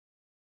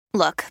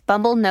Look,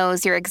 Bumble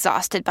knows you're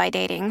exhausted by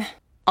dating.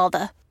 All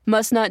the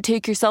must not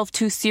take yourself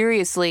too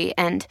seriously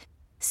and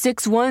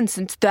 6'1"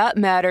 since that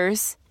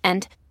matters.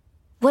 And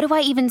what do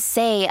I even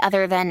say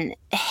other than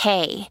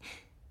hey?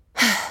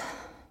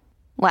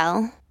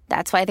 Well,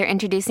 that's why they're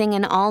introducing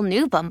an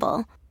all-new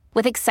Bumble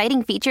with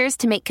exciting features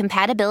to make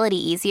compatibility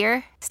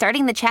easier,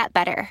 starting the chat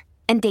better,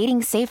 and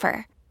dating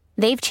safer.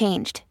 They've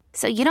changed,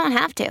 so you don't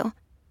have to.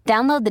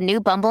 Download the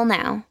new Bumble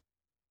now.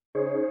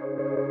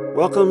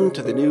 Welcome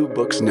to the New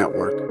Books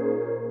Network.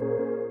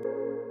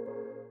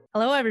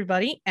 Hello,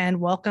 everybody,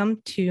 and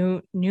welcome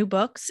to New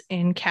Books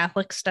in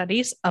Catholic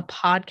Studies, a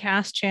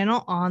podcast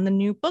channel on the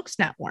New Books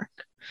Network.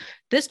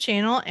 This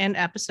channel and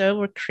episode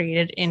were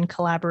created in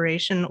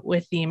collaboration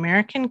with the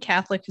American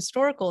Catholic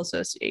Historical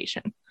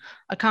Association,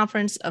 a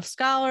conference of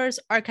scholars,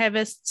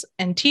 archivists,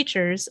 and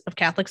teachers of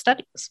Catholic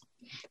studies.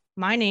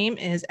 My name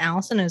is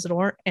Allison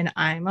Isidore, and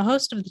I'm a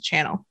host of the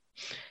channel.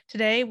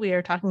 Today, we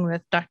are talking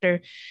with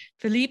Dr.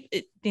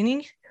 Philippe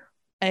Dinning,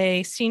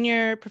 a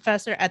senior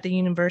professor at the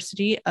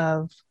University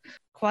of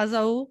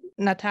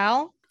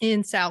KwaZulu-Natal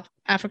in South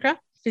Africa.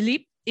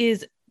 Philippe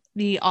is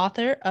the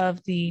author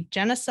of The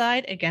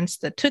Genocide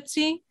Against the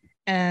Tutsi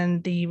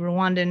and the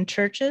Rwandan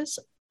Churches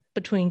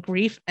Between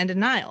Grief and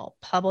Denial,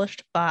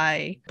 published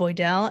by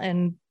Boydell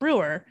and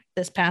Brewer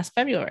this past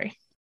February.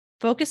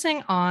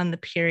 Focusing on the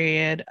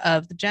period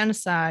of the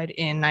genocide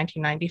in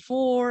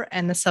 1994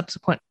 and the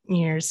subsequent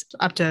years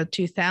up to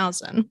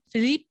 2000,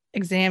 Philippe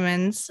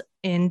examines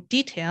in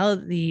detail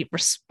the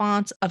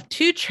response of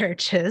two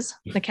churches,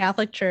 the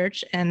Catholic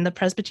Church and the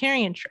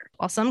Presbyterian Church.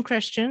 While some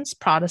Christians,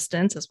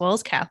 Protestants, as well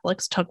as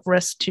Catholics took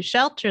risks to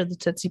shelter the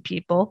Tutsi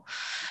people,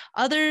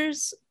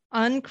 others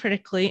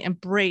uncritically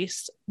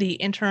embraced the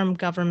interim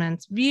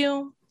government's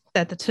view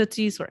that the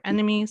Tutsis were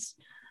enemies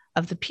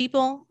of the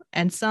people,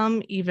 and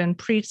some, even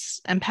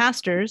priests and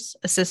pastors,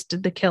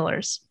 assisted the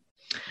killers.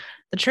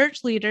 The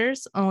church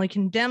leaders only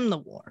condemned the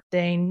war.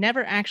 They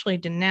never actually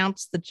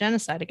denounced the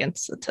genocide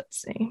against the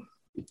Tutsi.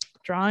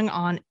 Drawing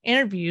on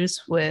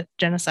interviews with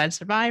genocide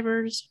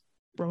survivors,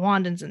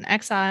 Rwandans in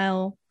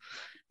exile,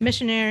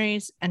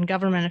 missionaries, and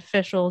government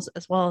officials,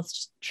 as well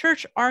as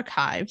church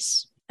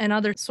archives and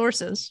other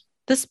sources,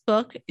 this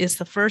book is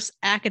the first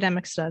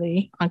academic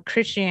study on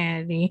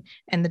Christianity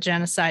and the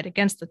genocide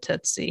against the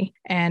Tutsi,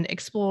 and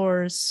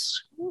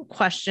explores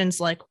questions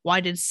like, why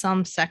did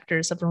some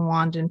sectors of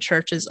Rwandan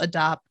churches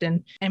adopt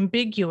an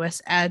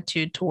ambiguous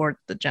attitude toward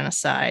the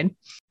genocide?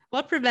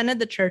 What prevented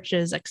the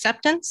church's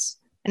acceptance?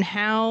 And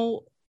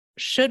how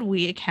should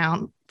we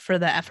account for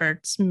the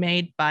efforts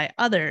made by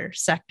other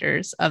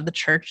sectors of the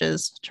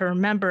churches to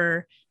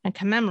remember and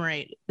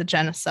commemorate the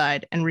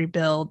genocide and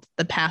rebuild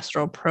the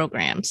pastoral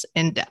programs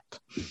in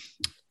depth?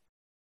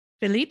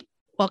 Philippe,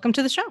 welcome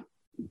to the show.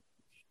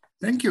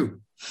 Thank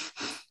you.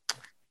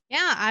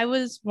 Yeah, I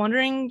was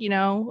wondering,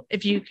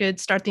 if you could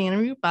start the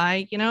interview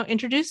by,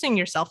 introducing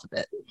yourself a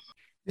bit.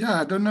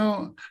 Yeah, I don't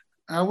know.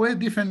 I wear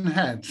different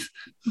hats.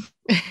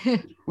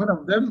 One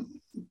of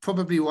them,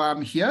 probably why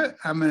I'm here.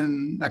 I'm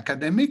an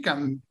academic.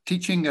 I'm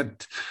teaching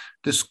at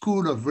the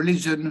School of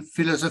Religion,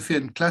 Philosophy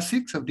and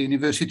Classics of the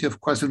University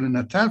of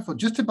KwaZulu-Natal for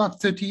just about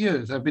 30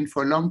 years. I've been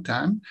for a long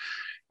time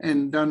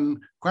and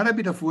done quite a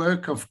bit of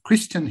work of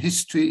Christian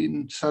history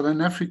in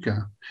Southern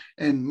Africa,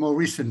 and more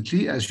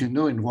recently, as you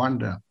know, in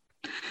Rwanda.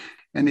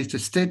 And it's a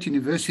state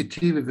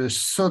university with a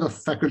sort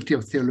of faculty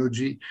of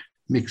theology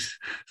mix.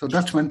 So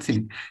that's one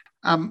thing.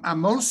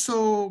 I'm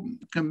also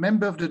a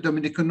member of the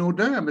Dominican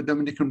order. I'm a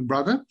Dominican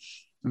brother,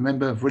 a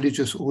member of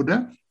religious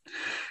order.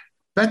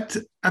 But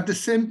at the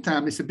same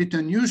time, it's a bit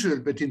unusual,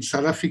 but in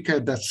South Africa,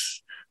 that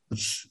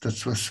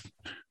was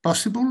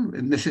possible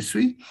and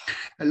necessary.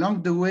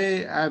 Along the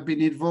way, I've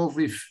been involved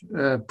with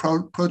a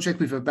project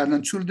with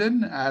abandoned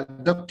children. I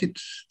adopted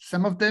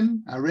some of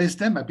them, I raised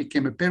them, I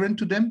became a parent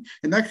to them,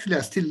 and actually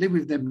I still live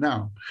with them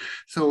now.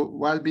 So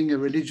while being a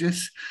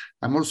religious,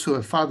 I'm also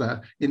a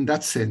father in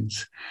that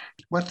sense.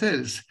 What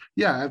else?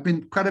 Yeah, I've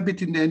been quite a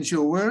bit in the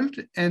NGO world,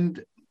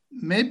 and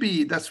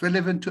maybe that's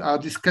relevant to our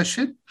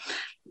discussion.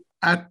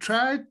 I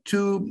tried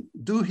to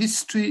do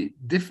history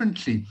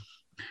differently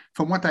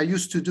from what I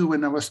used to do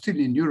when I was still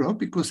in Europe,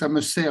 because I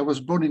must say I was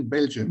born in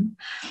Belgium.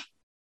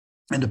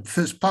 And the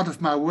first part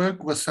of my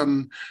work was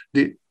on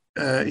the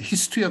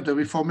history of the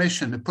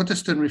Reformation, the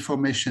Protestant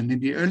Reformation in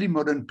the early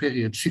modern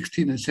period,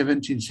 16th and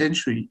 17th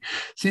century.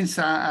 Since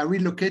I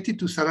relocated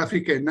to South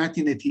Africa in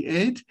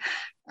 1988,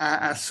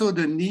 I saw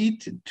the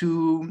need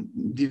to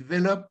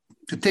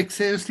take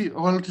seriously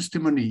oral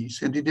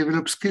testimonies and to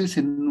develop skills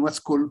in what's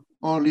called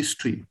oral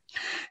history.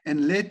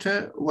 And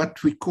later,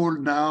 what we call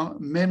now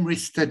memory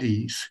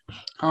studies,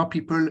 how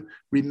people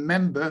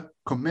remember,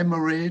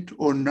 commemorate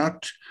or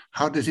not,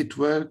 how does it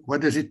work,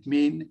 what does it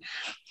mean?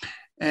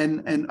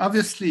 And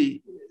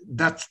obviously,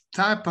 that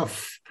type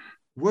of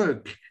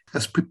work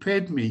has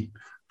prepared me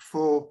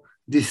for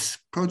this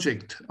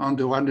project on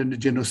the Rwandan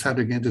genocide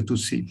against the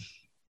Tutsi.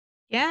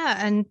 Yeah.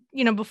 And,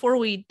 before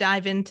we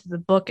dive into the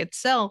book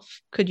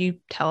itself, could you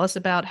tell us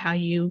about how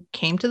you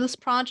came to this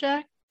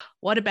project?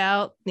 What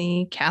about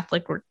the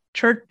Catholic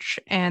Church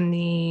and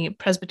the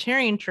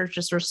Presbyterian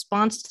Church's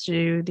response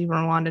to the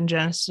Rwandan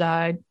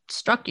genocide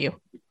struck you?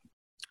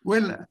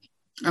 Well,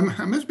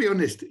 I must be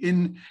honest.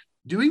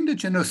 During the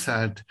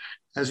genocide,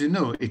 as you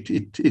know,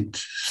 it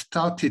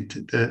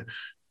started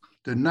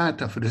the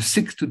night of the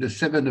 6th to the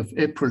 7th of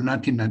April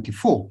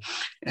 1994,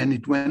 and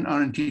it went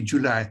on until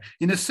July.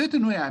 In a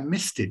certain way, I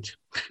missed it,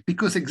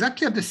 because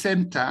exactly at the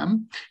same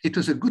time, it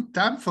was a good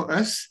time for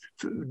us,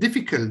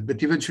 difficult,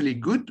 but eventually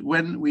good,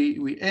 when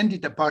we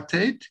ended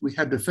apartheid. We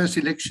had the first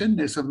election,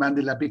 Nelson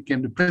Mandela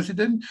became the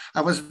president.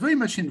 I was very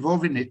much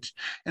involved in it,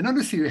 and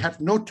honestly, we had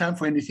no time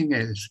for anything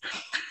else.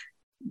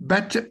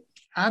 But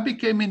I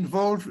became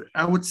involved,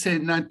 I would say,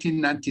 in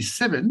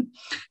 1997,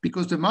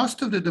 because the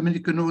master of the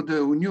Dominican order,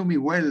 who knew me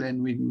well,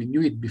 and we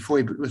knew it before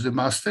he was a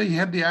master, he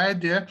had the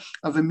idea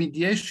of a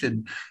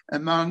mediation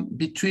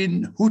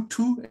between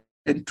Hutu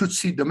and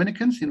Tutsi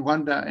Dominicans in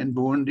Rwanda and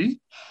Burundi.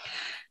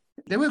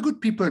 They were good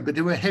people, but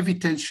they were heavy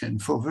tension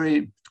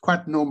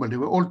quite normal. They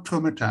were all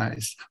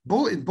traumatized,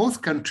 in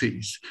both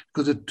countries,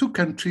 because the two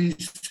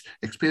countries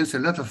experienced a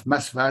lot of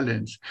mass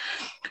violence.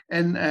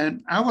 And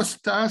I was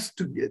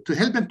tasked to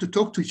help them to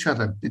talk to each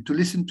other, and to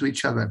listen to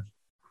each other.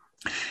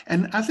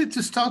 And as it's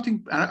a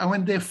starting, I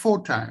went there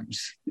 4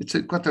 times. It's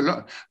quite a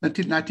lot.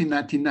 Until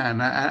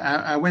 1999,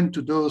 I went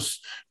to those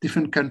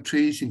different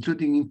countries,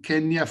 including in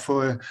Kenya,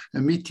 for a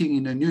meeting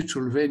in a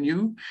neutral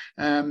venue.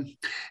 And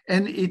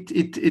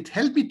it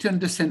helped me to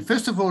understand,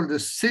 first of all, the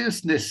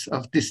seriousness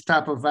of this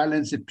type of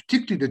violence, and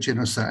particularly the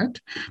genocide,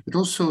 but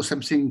also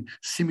something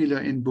similar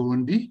in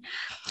Burundi,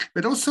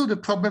 but also the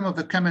problem of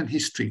the common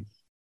history.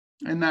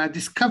 And I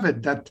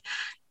discovered that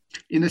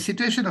in a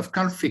situation of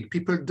conflict,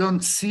 people don't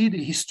see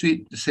the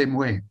history the same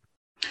way.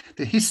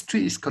 The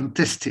history is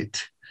contested.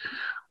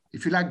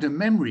 If you like, the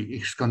memory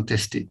is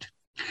contested.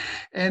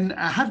 And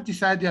I had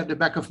this idea at the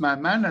back of my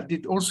mind. I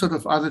did all sorts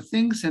of other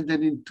things. And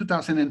then in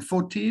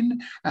 2014,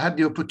 I had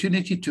the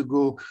opportunity to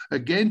go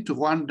again to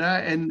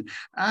Rwanda. And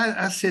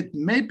I said,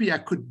 maybe I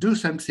could do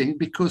something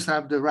because I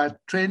have the right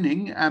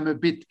training.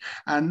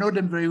 I know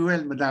them very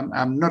well, but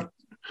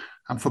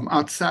I'm from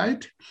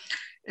outside.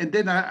 And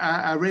then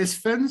I raised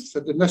funds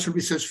at the National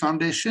Research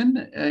Foundation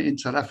in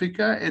South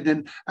Africa, and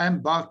then I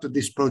embarked on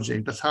this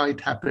project. That's how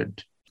it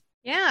happened.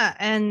 Yeah.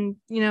 And,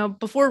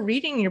 before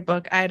reading your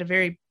book, I had a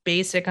very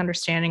basic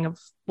understanding of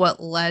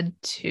what led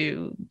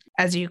to,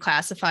 as you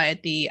classify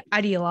it, the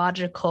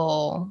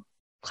ideological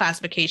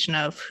classification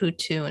of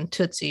Hutu and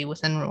Tutsi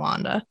within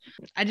Rwanda.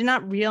 I did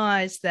not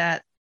realize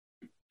that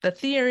the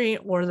theory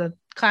or the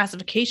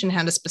classification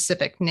had a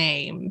specific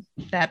name,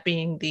 that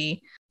being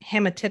the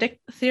Hamitic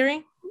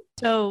theory.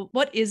 So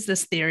what is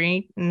this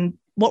theory, and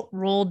what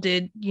role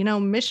did,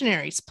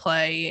 missionaries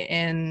play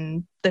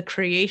in the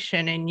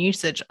creation and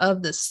usage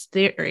of this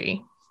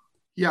theory?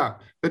 Yeah,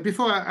 but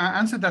before I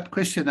answer that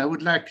question, I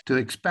would like to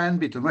expand a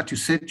bit on what you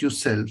said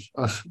yourself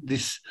of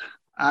this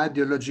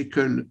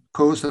ideological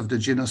cause of the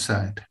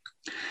genocide.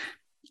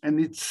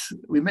 And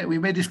we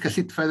may discuss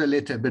it further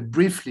later, but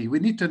briefly, we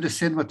need to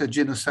understand what a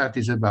genocide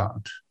is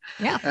about.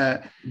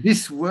 Yeah.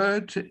 This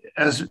word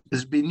has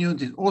been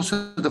used in all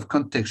sorts of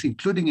contexts,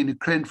 including in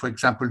Ukraine, for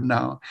example,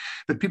 now.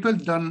 But people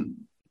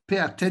don't pay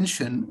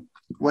attention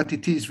what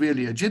it is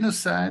really. A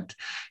genocide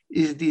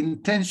is the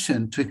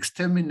intention to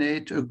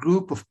exterminate a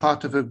group of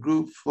part of a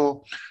group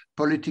for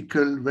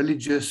political,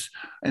 religious,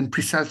 and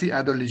precisely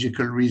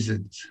ideological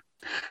reasons.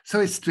 So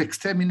it's to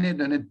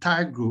exterminate an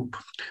entire group,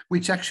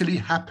 which actually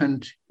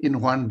happened in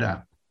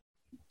Rwanda.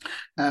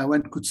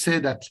 One could say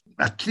that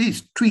at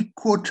least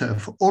 3/4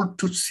 of all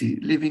Tutsi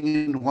living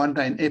in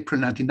Rwanda in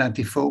April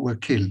 1994 were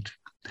killed.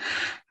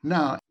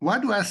 Now, why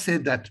do I say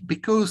that?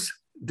 Because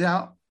they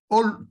are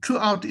all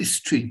throughout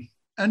history,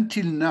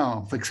 until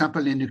now, for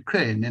example, in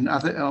Ukraine and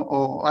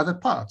other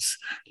parts,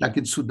 like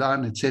in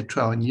Sudan,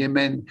 etc., or in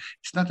Yemen.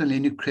 It's not only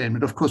in Ukraine,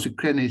 but of course,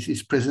 Ukraine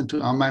is present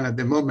to our mind at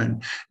the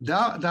moment. There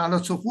are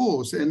lots of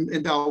wars, and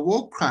there are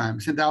war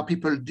crimes, and there are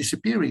people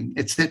disappearing,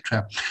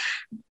 etc.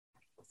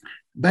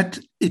 But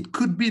it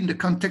could be in the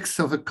context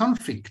of a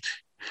conflict.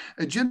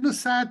 A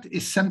genocide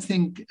is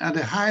something at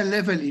a higher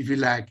level, if you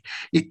like.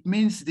 It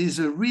means there's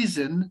a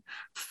reason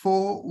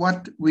for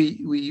what we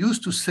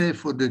used to say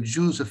for the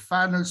Jews, a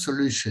final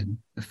solution.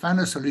 A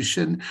final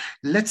solution,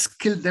 let's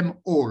kill them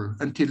all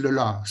until the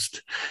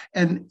last.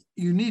 And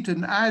you need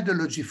an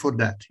ideology for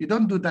that. You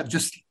don't do that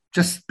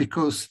just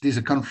because there's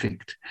a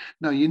conflict.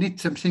 No, you need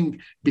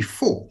something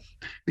before,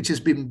 which has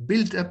been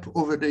built up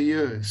over the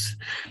years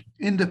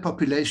in the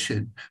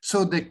population,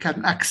 so they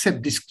can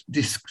accept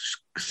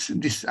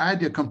this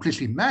idea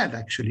completely mad,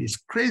 actually. It's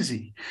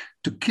crazy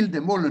to kill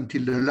them all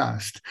until the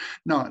last.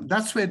 Now,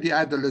 that's where the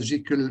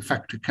ideological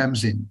factor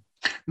comes in.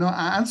 Now,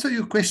 I answer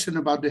your question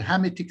about the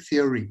Hamitic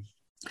theory.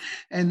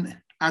 And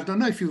I don't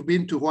know if you've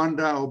been to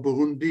Rwanda or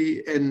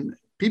Burundi, and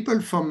people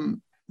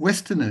from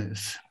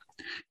Westerners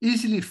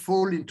easily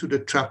fall into the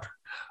trap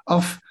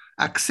of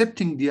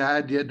accepting the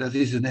idea that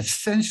there is an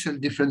essential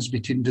difference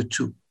between the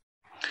two,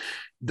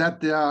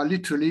 that they are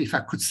literally, if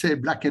I could say,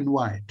 black and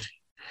white.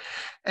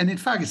 And in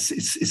fact,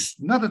 it's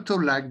not at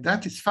all like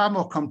that. It's far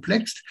more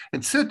complex,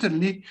 and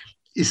certainly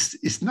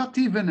it's not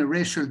even a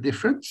racial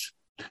difference,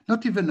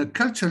 not even a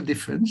cultural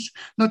difference,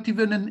 not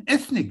even an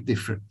ethnic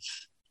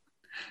difference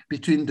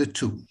between the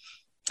two.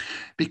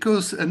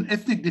 Because an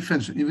ethnic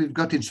difference we've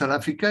got in South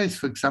Africa is,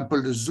 for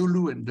example, the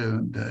Zulu and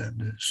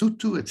the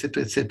Sotho,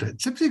 etc., etc.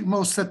 It's something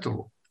more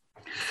subtle.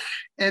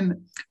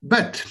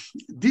 But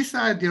this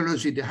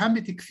ideology, the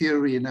Hamitic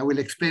theory, and I will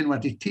explain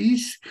what it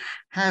is,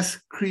 has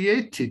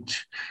created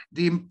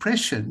the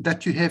impression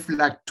that you have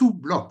like two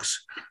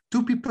blocks,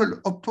 two people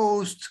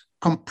opposed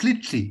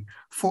completely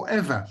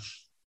forever.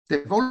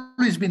 They've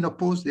always been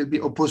opposed, they'll be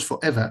opposed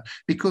forever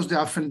because they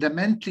are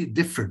fundamentally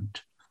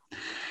different.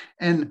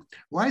 And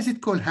why is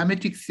it called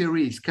Hamitic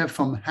theory? It comes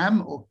from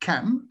Ham or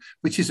Cam,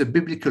 which is a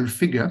biblical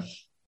figure.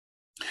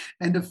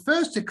 And the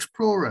first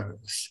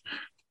explorers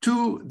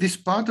to this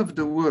part of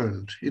the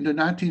world in the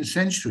 19th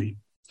century,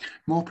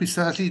 more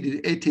precisely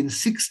the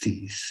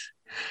 1860s,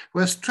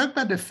 were struck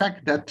by the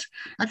fact that,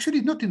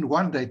 actually not in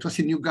Rwanda, it was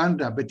in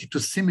Uganda, but it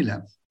was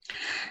similar.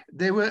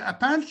 There were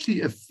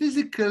apparently a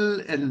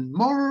physical and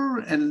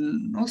moral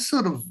and all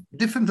sort of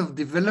difference of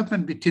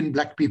development between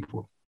Black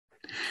people.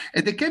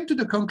 And they came to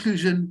the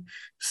conclusion,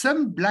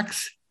 some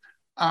Blacks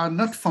are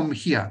not from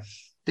here.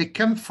 They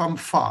come from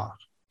far.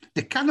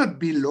 They cannot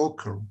be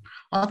local.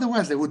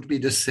 Otherwise, they would be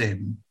the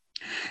same.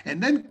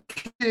 And then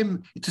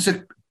it was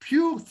a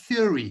pure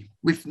theory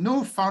with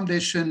no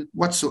foundation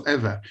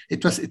whatsoever.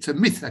 It's a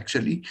myth,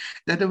 actually,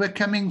 that they were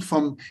coming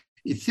from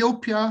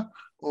Ethiopia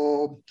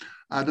or,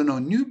 I don't know,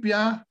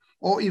 Nubia,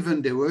 or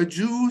even they were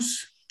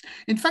Jews.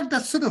 In fact,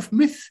 that sort of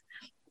myth,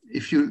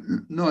 if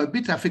you know a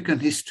bit African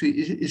history,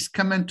 is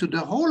common to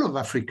the whole of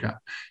Africa.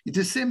 It's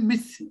the same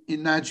myth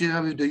in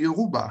Nigeria with the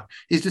Yoruba.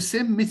 It's the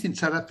same myth in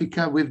South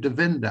Africa with the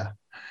Venda.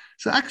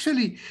 So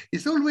actually,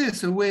 it's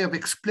always a way of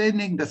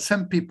explaining that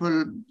some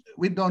people,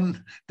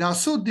 they are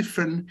so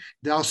different,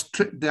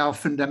 they are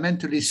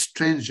fundamentally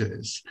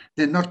strangers.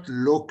 They're not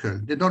local.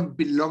 They don't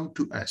belong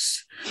to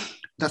us.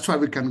 That's why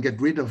we can get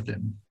rid of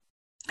them.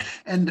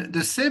 And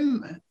the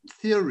same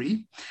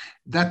theory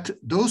that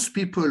those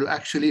people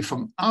actually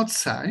from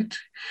outside,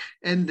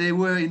 and they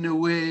were in a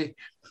way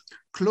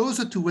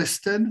closer to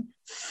Western,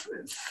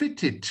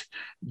 fitted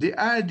the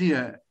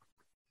idea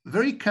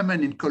very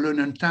common in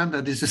colonial time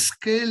that there's a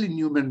scale in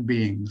human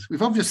beings,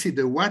 with obviously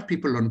the white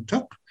people on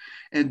top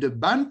and the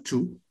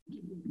Bantu,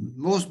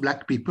 most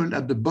Black people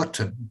at the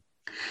bottom.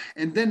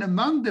 And then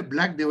among the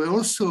Black, there were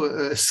also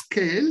a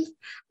scale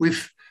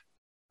with,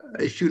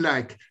 if you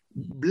like,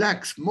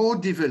 Blacks more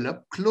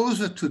developed,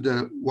 closer to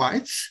the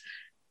whites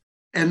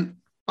and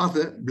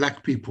other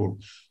Black people.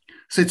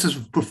 So it's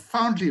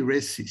profoundly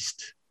racist.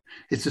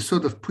 It's a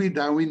sort of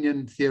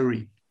pre-Darwinian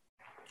theory.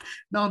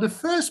 Now, the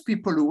first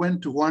people who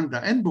went to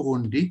Rwanda and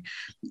Burundi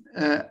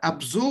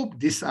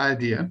absorbed this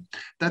idea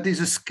that there's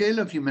a scale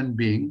of human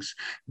beings,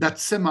 that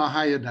some are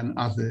higher than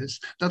others,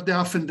 that they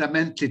are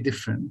fundamentally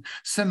different.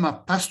 Some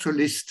are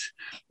pastoralists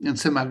and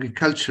some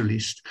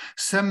agriculturalists.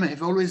 Some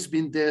have always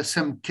been there,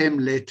 some came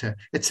later,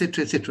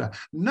 etc., etc.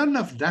 None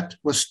of that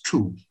was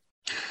true.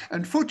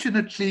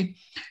 Unfortunately,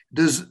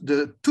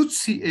 the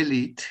Tutsi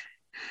elite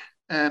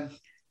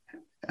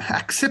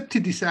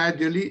accepted this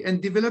ideally and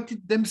developed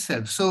it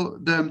themselves. So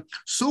the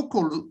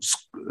so-called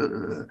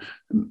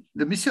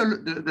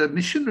the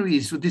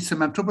missionaries who did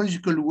some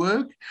anthropological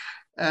work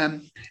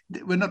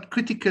were not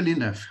critical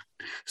enough.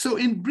 So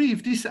in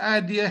brief, this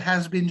idea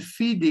has been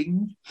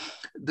feeding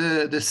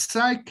the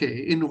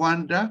psyche in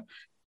Rwanda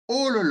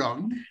all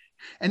along,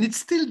 and it's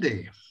still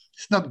there.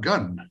 It's not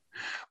gone.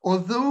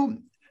 Although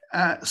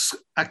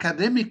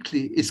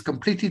academically it's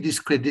completely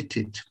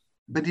discredited.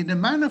 But in the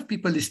mind of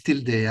people, it's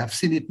still there. I've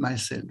seen it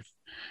myself.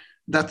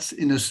 That's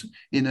in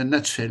a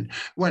nutshell.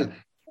 Well,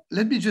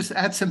 let me just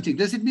add something.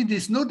 Does it mean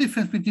there's no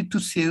difference between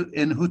Tutsi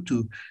and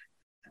Hutu?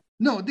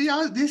 No,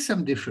 there's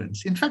some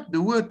difference. In fact,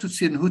 the word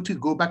Tutsi and Hutu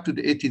go back to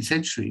the 18th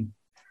century.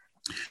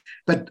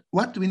 But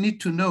what we need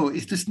to know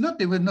is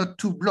they were not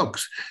two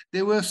blocks.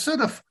 They were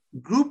sort of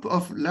group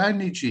of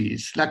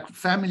lineages, like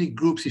family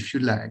groups, if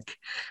you like,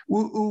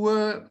 who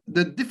were,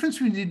 the difference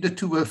between the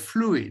two were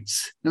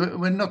fluids. They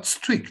were not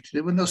strict.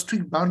 There were no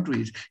strict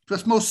boundaries. It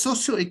was more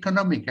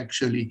socio-economic,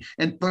 actually,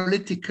 and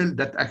political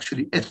than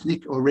actually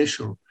ethnic or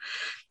racial.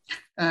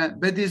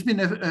 But there's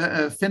been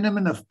a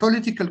phenomenon of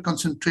political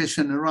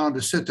concentration around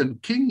a certain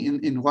king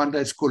in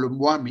Rwanda. It's called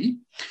Mwami,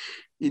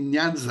 in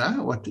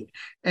Nyanza,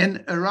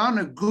 and around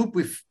a group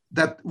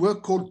that were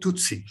called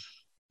Tutsi.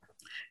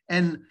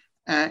 And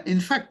in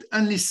fact,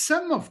 only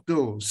some of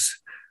those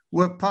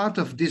were part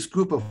of this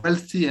group of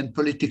wealthy and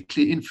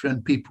politically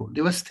influent people.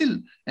 They were still,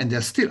 and they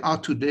still are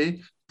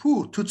today,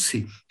 poor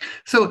Tutsi.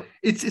 So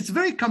it's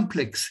very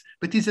complex,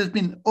 but it has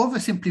been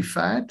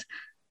oversimplified,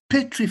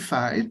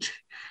 petrified,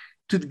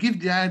 to give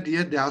the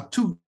idea there are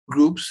two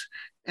groups,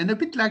 and a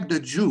bit like the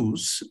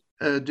Jews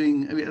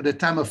during the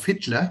time of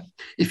Hitler,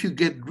 if you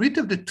get rid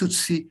of the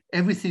Tutsi,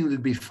 everything will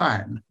be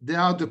fine. They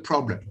are the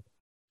problem.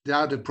 They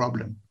are the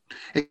problem.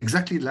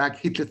 Exactly like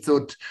Hitler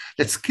thought,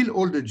 let's kill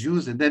all the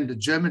Jews and then the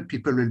German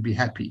people will be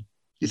happy.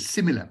 It's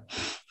similar.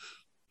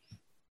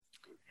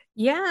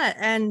 Yeah,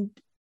 and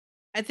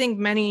I think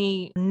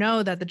many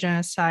know that the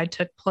genocide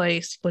took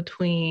place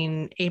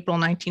between April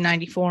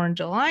 1994 and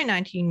July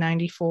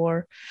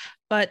 1994,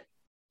 but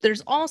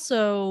there's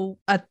also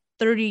a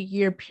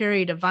 30-year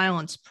period of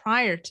violence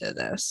prior to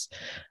this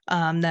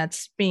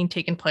that's being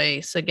taken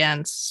place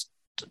against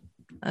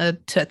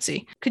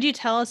Tutsi. Could you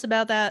tell us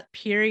about that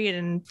period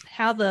and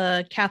how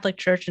the Catholic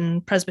Church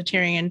and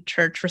Presbyterian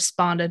Church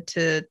responded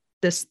to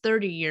this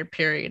 30-year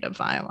period of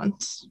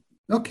violence?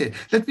 Okay,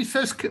 let me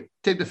first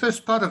take the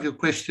first part of your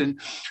question,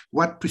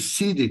 what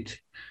preceded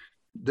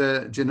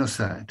the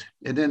genocide,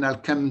 and then I'll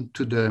come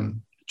to the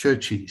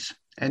churches.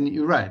 And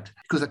you're right,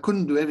 because I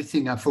couldn't do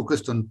everything. I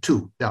focused on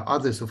two. There are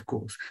others, of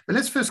course. But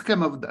let's first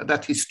come of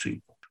that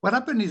history. What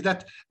happened is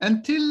that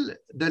until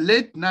the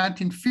late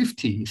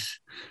 1950s,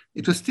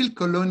 it was still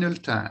colonial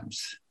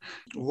times.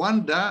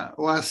 Rwanda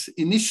was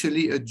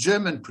initially a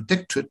German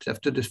protectorate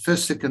after the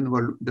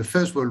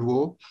First World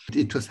War.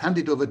 It was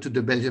handed over to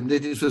the Belgium.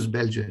 This was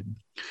Belgium.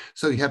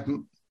 So you have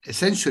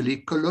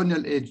essentially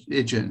colonial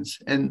agents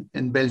and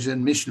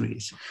Belgian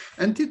missionaries.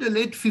 Until the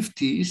late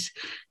 50s,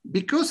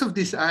 because of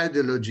this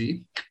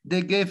ideology,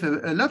 they gave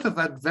a lot of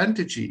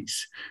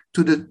advantages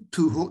to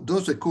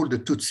those they call the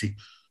Tutsi.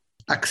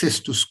 Access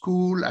to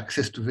school,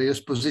 access to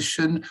various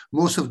positions.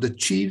 Most of the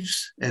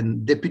chiefs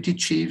and deputy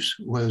chiefs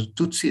were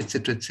Tutsi,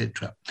 etc.,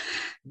 etc.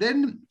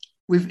 Then,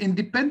 with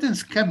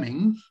independence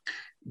coming,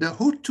 the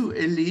Hutu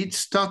elite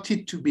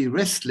started to be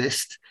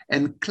restless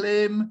and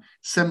claim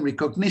some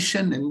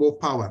recognition and more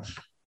power.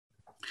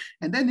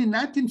 And then in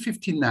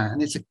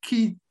 1959,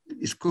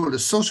 it's called a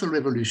social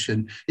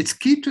revolution. It's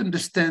key to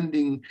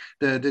understanding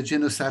the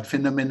genocide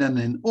phenomenon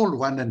in all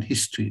Rwandan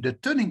history. The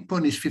turning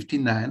point is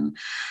 59.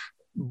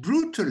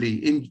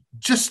 Brutally, in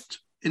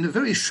a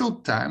very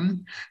short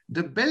time,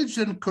 the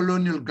Belgian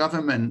colonial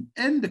government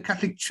and the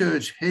Catholic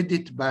Church,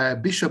 headed by a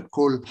bishop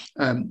called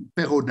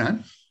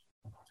Perraudin,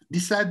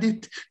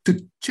 decided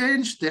to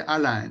change their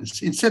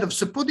alliance. Instead of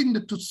supporting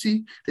the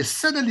Tutsi, they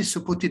suddenly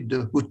supported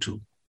the Hutu.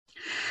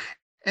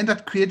 And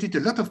that created a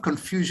lot of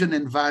confusion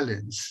and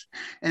violence.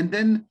 And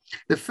then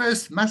the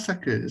first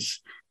massacres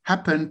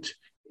happened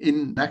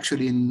in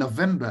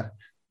November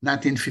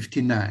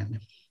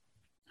 1959.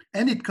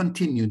 And it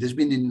continued. There's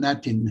been in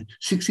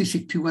 1960,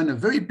 61, a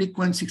very big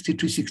one,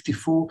 63,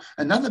 64,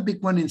 another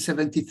big one in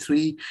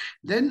 73.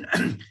 Then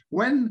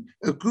when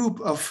a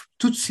group of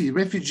Tutsi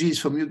refugees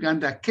from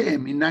Uganda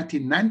came in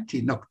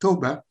 1990, in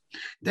October,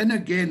 then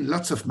again,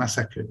 lots of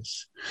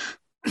massacres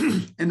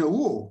and a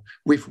war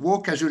with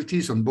war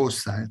casualties on both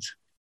sides.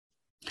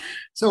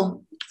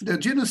 So the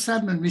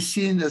genocide may be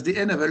seen as the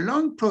end of a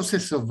long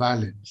process of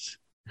violence,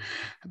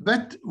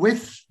 but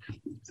with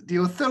the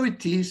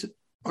authorities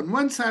on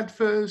one side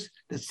first,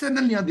 then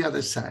suddenly on the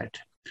other side.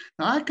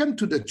 Now I come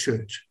to the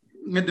church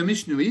and the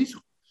missionaries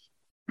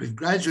with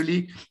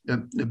gradually a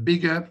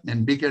bigger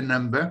and bigger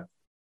number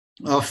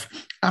of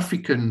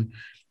African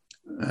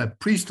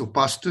priests or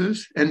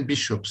pastors and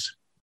bishops.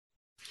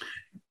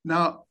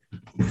 Now,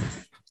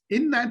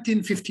 in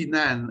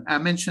 1959, I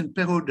mentioned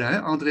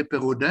Perraudin, André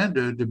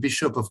Perraudin, the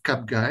bishop of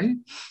Cap-Guy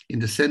in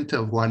the center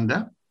of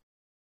Rwanda.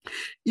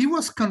 He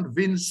was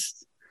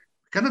convinced,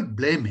 cannot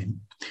blame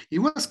him, he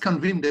was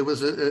convinced there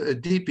was a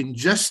deep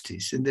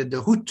injustice and that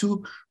the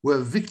Hutu were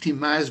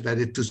victimized by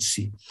the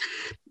Tutsi.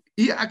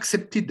 He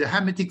accepted the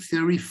Hamitic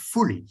theory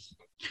fully.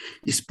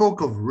 He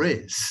spoke of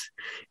race.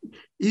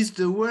 He's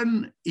the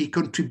one he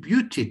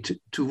contributed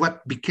to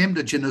what became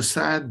the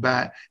genocide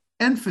by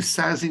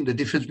emphasizing the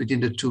difference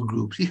between the two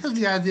groups. He has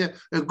the idea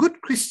a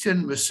good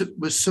Christian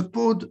must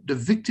support the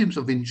victims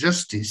of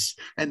injustice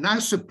and I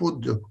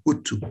support the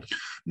Hutu,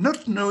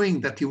 not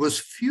knowing that he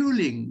was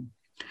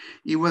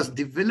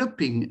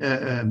developing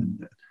a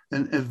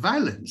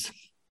violence.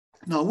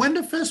 Now, when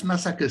the first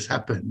massacres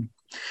happened,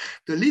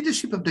 the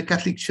leadership of the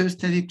Catholic Church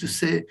tended to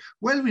say,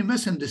 well, we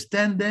must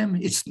understand them,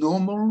 it's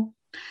normal,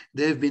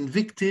 they've been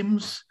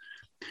victims.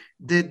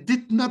 They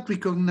did not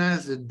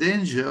recognize the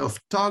danger of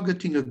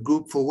targeting a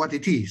group for what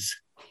it is,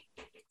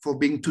 for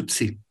being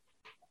Tutsi.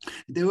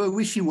 They were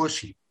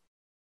wishy-washy.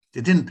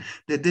 They didn't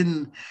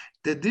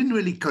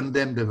really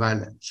condemn the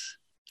violence.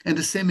 And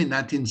the same in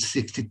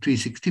 1963,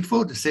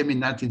 64, the same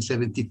in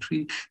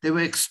 1973. They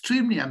were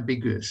extremely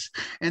ambiguous.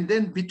 And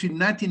then between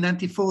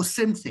 1994,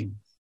 same thing.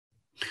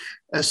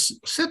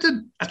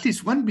 At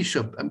least one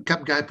bishop,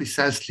 Cap-Guy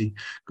precisely,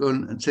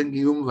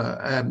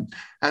 Nsengiyumva,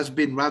 has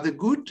been rather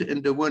good,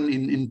 and the one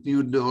in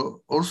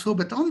New also.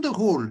 But on the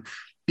whole,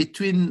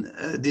 between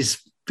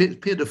this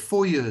period of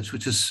 4 years,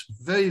 which is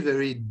very,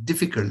 very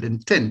difficult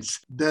and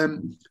tense,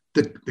 the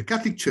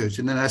Catholic Church,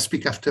 and then I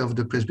speak after of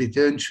the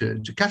Presbyterian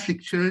Church, the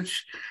Catholic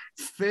Church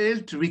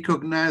failed to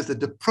recognize that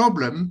the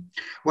problem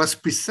was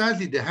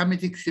precisely the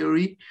Hamitic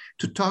theory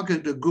to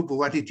target the group of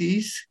what it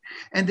is.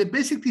 And they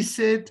basically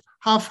said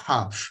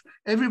half-half.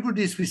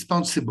 Everybody is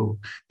responsible.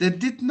 They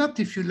did not,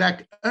 if you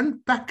like,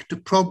 unpack the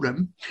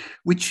problem,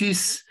 which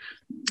is,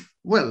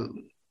 well,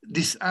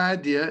 this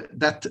idea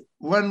that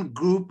one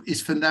group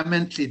is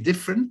fundamentally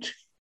different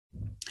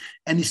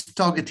and is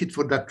targeted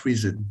for that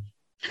reason.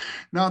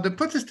 Now, the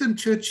Protestant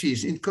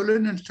churches in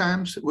colonial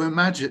times were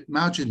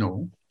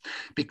marginal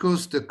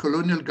because the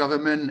colonial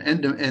government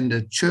and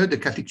the church, the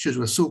Catholic Church,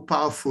 were so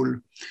powerful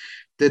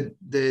that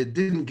they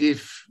didn't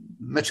give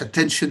much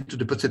attention to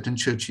the Protestant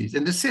churches.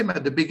 And the same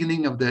at the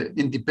beginning of the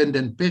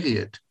independent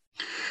period.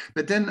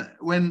 But then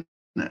when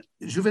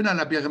Juvenal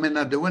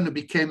Habyarimana, the one who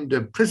became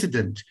the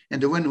president and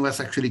the one who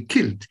was actually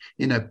killed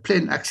in a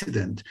plane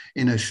accident,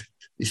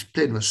 his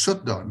plane was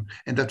shot down,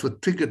 and that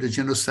would trigger the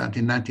genocide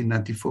in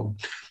 1994.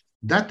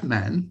 That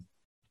man,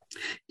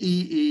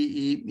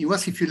 he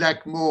was, if you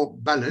like, more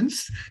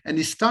balanced, and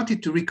he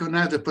started to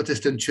recognize the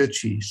Protestant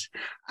churches.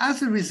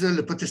 As a result,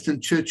 the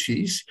Protestant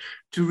churches,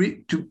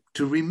 to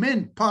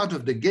remain part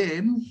of the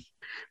game,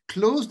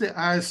 closed their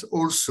eyes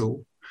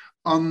also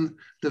on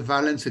the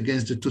violence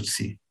against the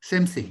Tutsi.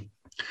 Same thing.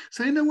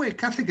 So in a way,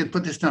 Catholic and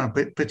Protestant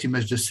are pretty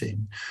much the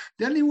same.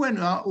 The only one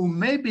who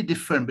may be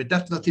different, but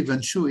that's not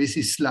even true, is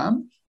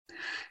Islam.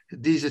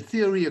 There's a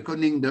theory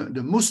according to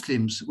the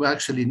Muslims were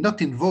actually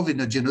not involved in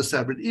a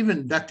genocide, but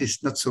even that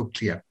is not so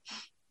clear.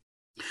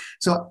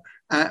 So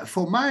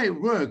for my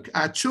work,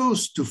 I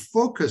chose to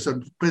focus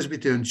on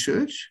Presbyterian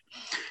Church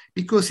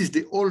because it's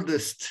the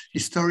oldest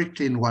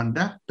historically in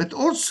Rwanda, but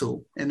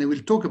also, and I will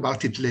talk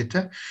about it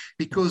later,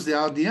 because they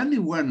are the only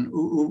one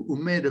who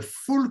made a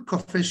full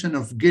confession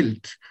of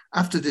guilt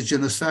after the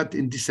genocide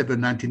in December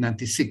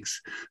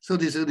 1996. So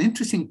there's an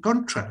interesting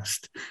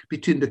contrast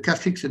between the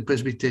Catholics and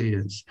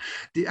Presbyterians.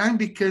 The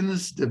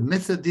Anglicans, the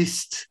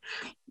Methodists,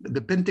 the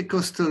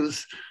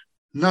Pentecostals,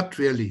 not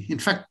really. In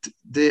fact,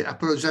 they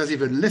apologize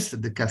even less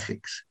than the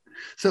Catholics.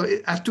 So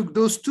I took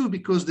those two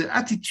because the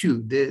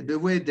attitude, the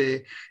way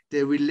they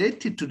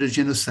related to the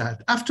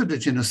genocide, after the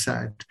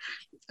genocide,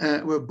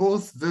 were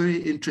both very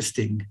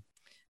interesting.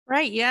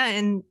 Right, yeah,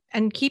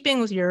 and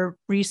keeping with your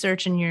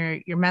research and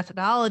your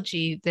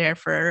methodology there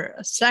for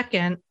a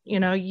second,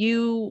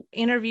 you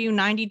interview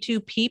 92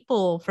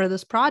 people for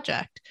this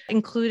project,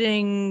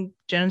 including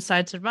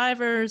genocide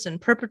survivors and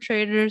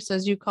perpetrators,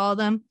 as you call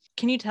them.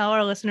 Can you tell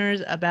our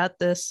listeners about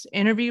this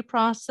interview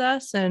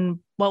process and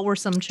what were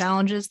some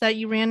challenges that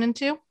you ran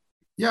into?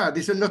 Yeah,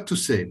 there's a lot to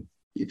say.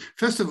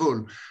 First of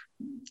all,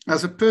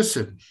 as a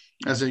person,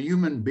 as a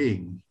human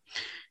being,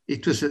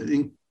 it was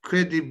an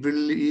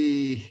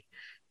incredibly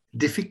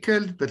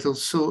difficult but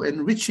also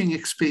enriching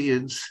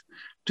experience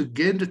to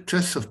gain the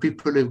trust of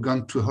people who have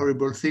gone through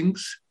horrible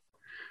things,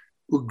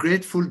 who are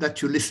grateful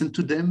that you listen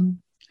to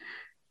them,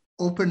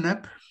 open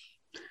up,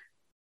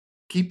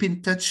 keep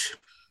in touch,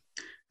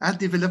 and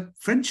develop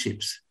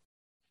friendships.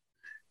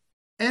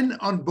 And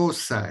on both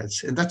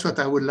sides, and that's what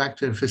I would like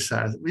to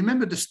emphasize.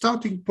 Remember, the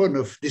starting point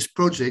of this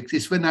project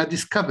is when I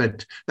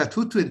discovered that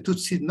Hutu and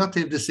Tutsi did not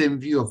have the same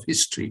view of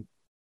history.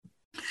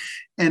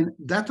 And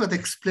that's what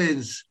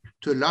explains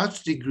to a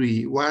large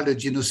degree why the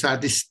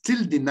genocide is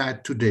still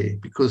denied today,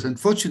 because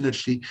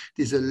unfortunately,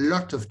 there's a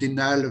lot of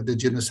denial of the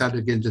genocide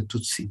against the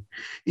Tutsi,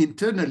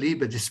 internally,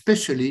 but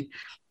especially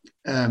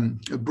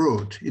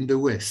abroad in the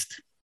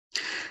West.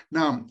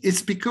 Now,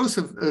 it's because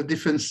of a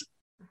different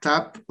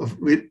type of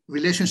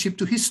relationship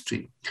to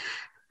history.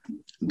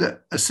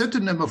 A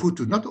certain number of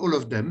Hutu, not all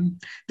of them,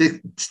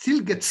 they still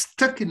get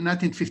stuck in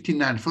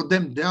 1959. For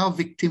them, they are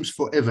victims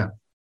forever.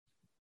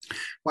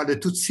 While the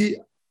Tutsi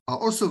are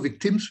also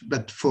victims,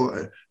 but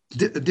for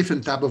a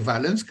different type of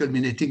violence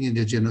culminating in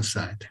the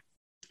genocide.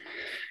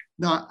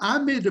 Now, I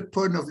made a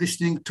point of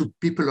listening to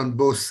people on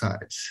both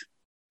sides,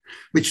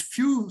 which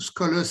few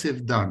scholars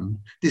have done.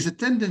 There's a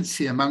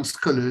tendency among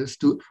scholars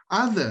to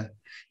either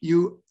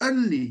you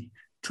only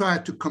try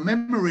to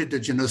commemorate the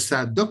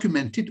genocide,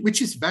 document it,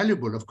 which is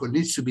valuable, of course,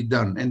 needs to be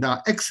done, and there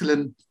are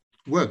excellent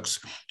works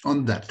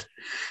on that.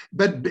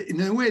 But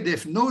in a way, they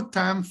have no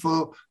time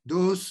for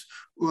those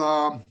who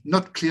are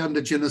not clear on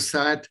the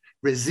genocide,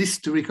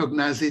 resist to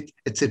recognize it,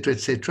 etc.,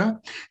 etc.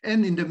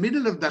 And in the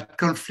middle of that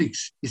conflict,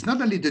 it's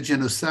not only the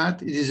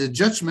genocide, it is a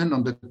judgment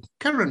on the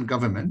current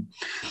government,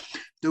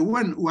 the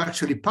one who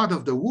actually part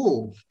of the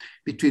war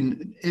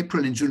between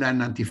April and July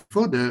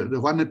 1994, the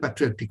Rwandan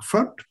Patriotic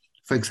Front,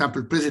 for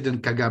example,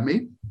 President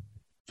Kagame.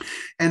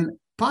 And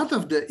part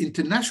of the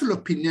international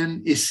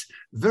opinion is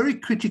very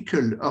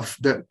critical of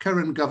the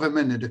current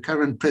government and the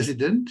current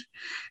president,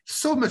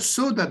 so much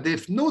so that they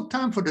have no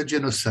time for the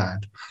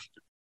genocide.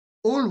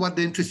 All what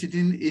they're interested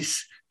in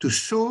is to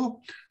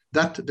show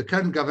that the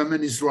current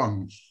government is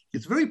wrong.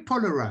 It's very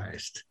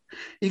polarized,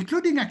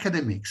 including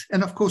academics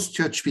and, of course,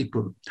 church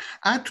people.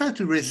 I try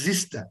to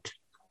resist that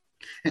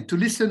and to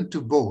listen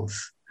to both.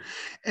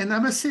 And I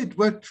must say it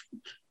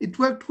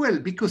worked well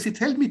because it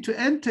helped me to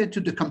enter into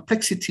the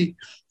complexity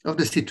of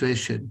the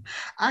situation.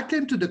 I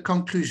came to the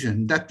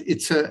conclusion that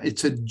it's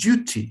a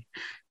duty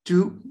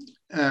to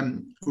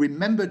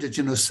remember the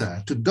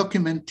genocide, to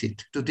document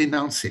it, to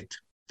denounce it,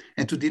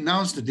 and to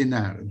denounce the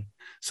denial.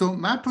 So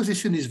my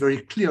position is very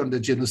clear on the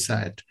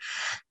genocide.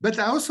 But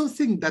I also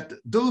think that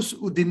those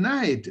who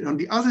deny it, on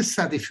the other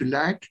side, if you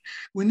like,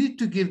 we need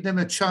to give them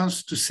a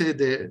chance to say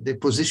their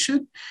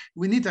position.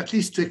 We need at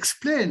least to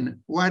explain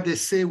why they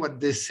say what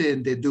they say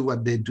and they do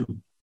what they do.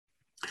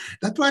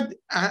 That's why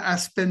I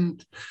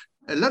spent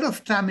a lot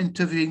of time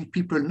interviewing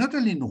people, not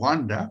only in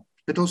Rwanda,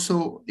 but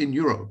also in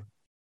Europe,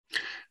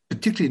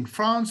 particularly in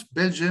France,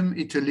 Belgium,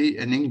 Italy,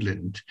 and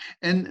England,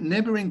 and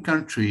neighboring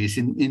countries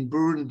in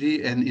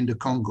Burundi and in the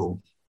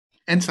Congo,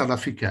 and South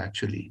Africa,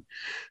 actually.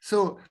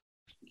 So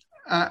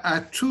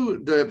I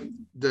threw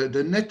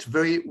the net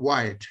very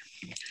wide.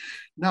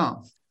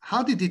 Now,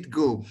 how did it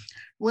go?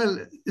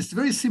 Well, it's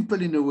very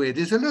simple in a way.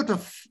 There's a lot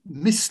of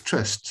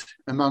mistrust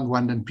among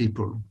Rwandan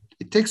people.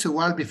 It takes a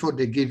while before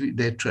they give you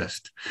their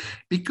trust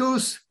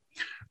because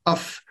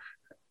of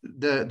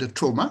the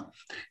trauma,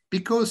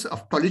 because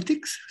of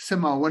politics.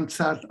 Some are on one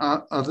side,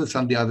 others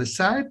on the other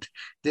side.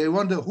 They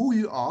wonder who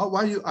you are,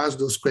 why you ask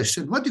those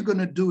questions, what you're going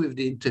to do with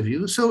the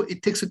interview. So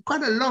it takes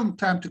quite a long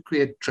time to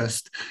create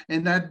trust.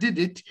 And I did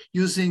it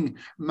using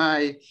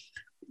my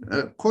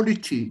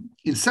quality,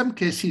 in some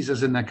cases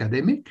as an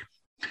academic,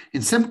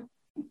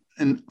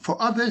 and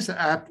for others,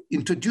 I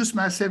introduced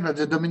myself as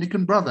a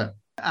Dominican brother.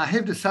 I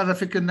have the South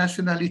African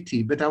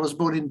nationality, but I was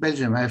born in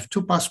Belgium. I have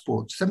two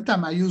passports.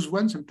 Sometimes I use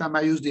one, sometimes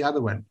I use the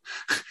other one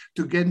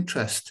to gain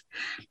trust.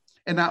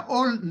 And I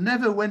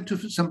never went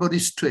to somebody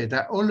straight.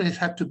 I always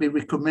had to be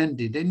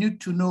recommended. They need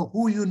to know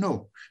who you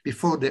know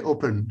before they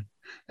open.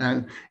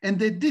 And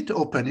they did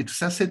open. It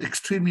was, I said,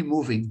 extremely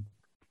moving.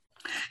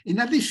 In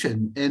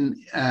addition, and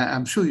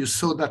I'm sure you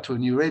saw that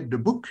when you read the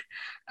book,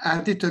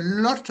 I did a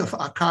lot of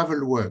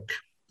archival work.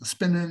 I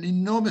spent an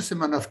enormous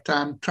amount of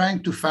time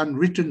trying to find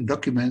written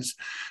documents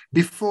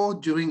before,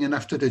 during, and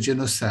after the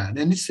genocide.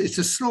 And it's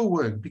a slow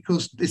work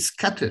because it's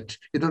scattered.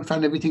 You don't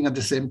find everything at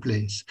the same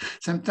place.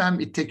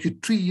 Sometimes it takes you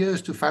 3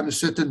 years to find a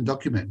certain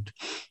document.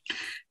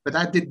 But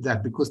I did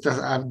that because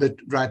I have the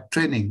right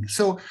training.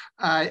 So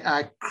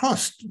I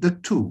crossed the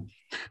two.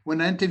 When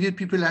I interviewed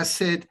people, I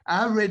said,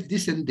 I read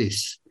this and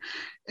this.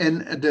 And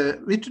the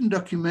written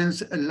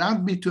documents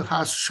allowed me to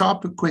ask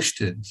sharper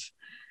questions.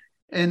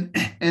 And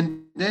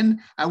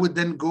then I would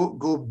then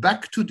go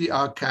back to the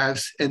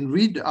archives and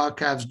read the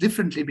archives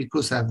differently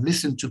because I've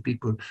listened to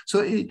people.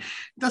 So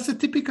that's a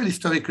typical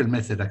historical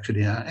method,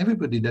 actually.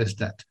 Everybody does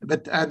that.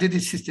 But I did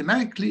it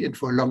systematically and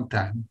for a long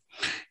time,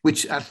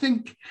 which I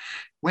think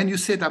when you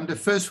said I'm the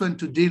first one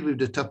to deal with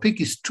the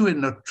topic is true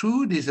and not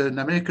true. There's an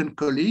American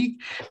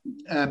colleague,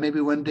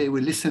 maybe one day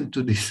we'll listen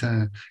to this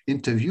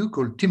interview,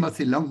 called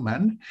Timothy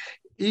Longman.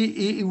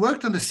 He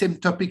worked on the same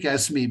topic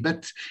as me,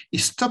 but he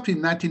stopped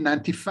in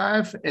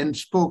 1995 and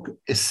spoke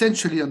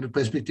essentially on the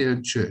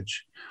Presbyterian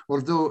Church,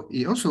 although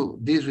he also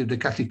deals with the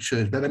Catholic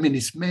Church. But I mean,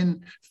 his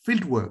main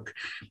field work,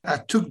 I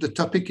took the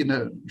topic in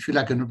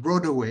a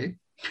broader way.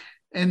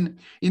 And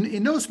he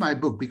knows my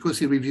book because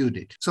he reviewed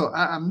it. So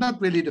I'm not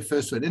really the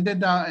first one. And then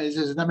there's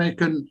an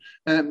American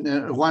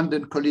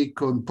Rwandan colleague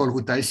called Paul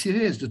Rutaisire,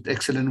 who's did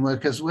excellent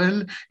work as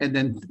well. And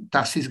then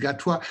Tarsis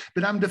Gatwa.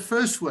 But I'm the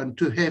first one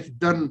to have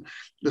done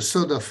the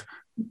sort of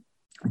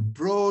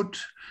broad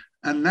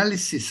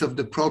analysis of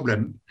the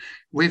problem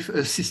with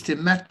a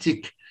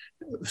systematic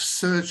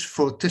search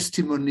for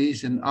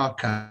testimonies and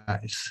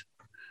archives.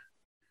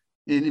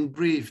 And in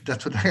brief,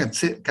 that's what I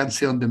can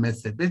say on the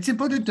method. But it's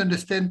important to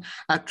understand,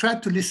 I try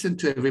to listen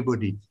to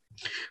everybody,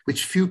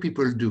 which few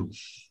people do.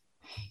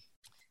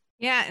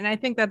 Yeah, and I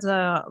think that's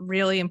a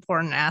really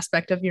important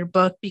aspect of your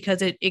book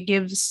because it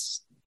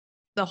gives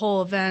the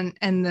whole event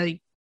and the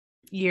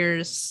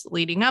years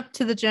leading up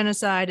to the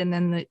genocide and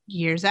then the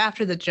years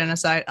after the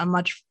genocide a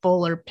much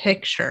fuller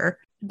picture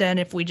than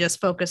if we just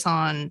focus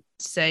on,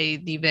 say,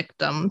 the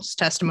victim's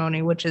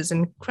testimony, which is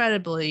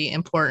incredibly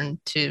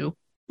important to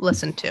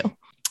listen to.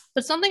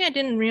 But something I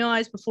didn't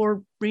realize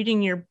before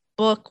reading your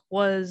book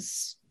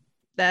was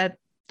that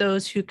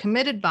those who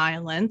committed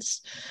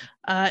violence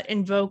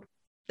invoked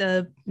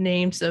the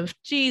names of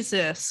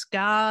Jesus,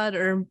 God,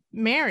 or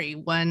Mary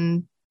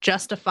when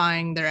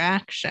justifying their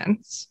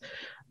actions.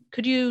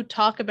 Could you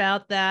talk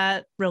about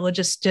that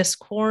religious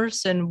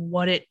discourse and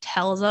what it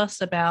tells us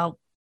about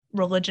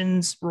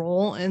religion's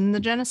role in the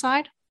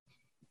genocide?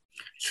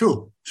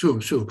 Sure.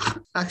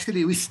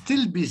 Actually, we're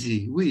still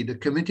busy, the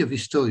Committee of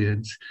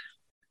Historians,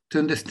 to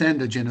understand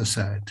the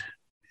genocide.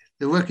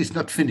 The work is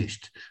not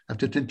finished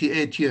after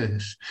 28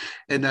 years.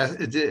 And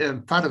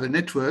I'm part of a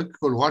network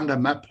called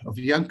Rwanda Map of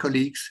young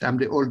colleagues, I'm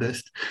the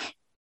oldest,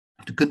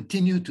 to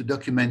continue to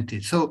document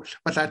it. So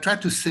what I try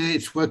to say,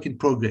 it's work in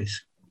progress.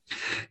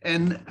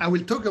 And I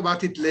will talk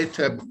about it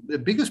later. The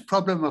biggest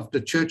problem of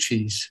the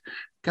churches,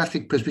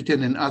 Catholic,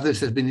 Presbyterian, and others,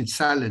 has been in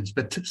silence.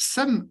 But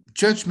some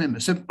church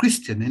members, some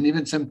Christian, and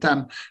even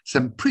sometimes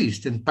some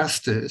priests and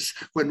pastors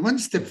went one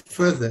step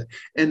further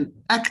and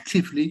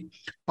actively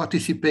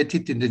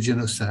participated in the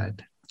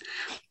genocide.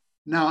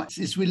 Now,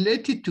 it's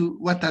related to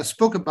what I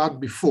spoke about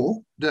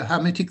before, the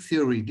Hermetic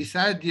theory, this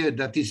idea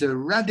that is a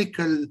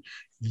radical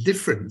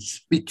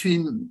difference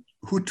between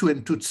Hutu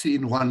and Tutsi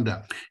in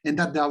Rwanda, and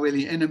that they are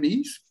really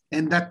enemies,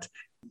 and that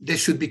they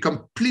should be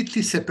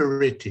completely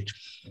separated.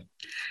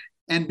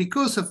 And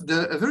because of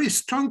a very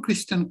strong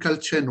Christian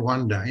culture in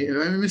Rwanda,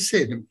 I will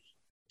say,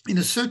 in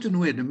a certain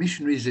way, the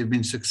missionaries have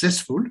been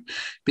successful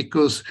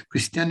because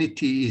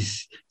Christianity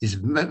is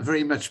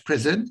very much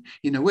present.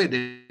 In a way,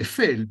 they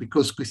failed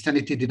because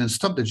Christianity didn't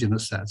stop the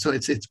genocide. So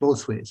it's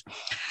both ways.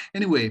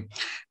 Anyway,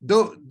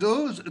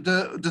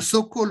 the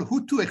so-called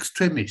Hutu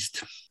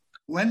extremists,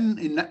 when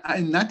in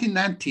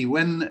 1990,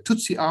 when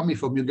Tutsi army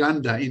from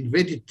Uganda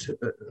invaded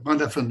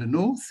Rwanda from the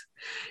north,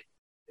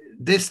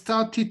 they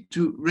started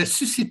to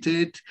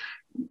resuscitate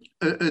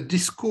a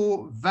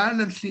discourse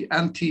violently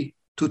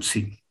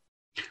anti-Tutsi,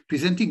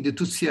 presenting the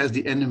Tutsi as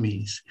the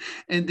enemies.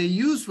 And they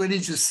used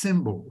religious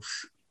symbols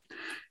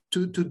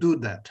to do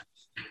that.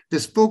 They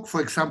spoke, for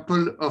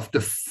example, of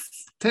the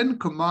 10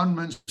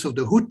 commandments of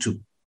the Hutu.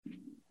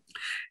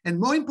 And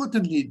more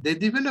importantly, they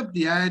developed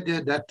the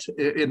idea that,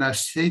 and I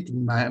say it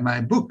in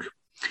my book,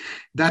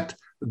 that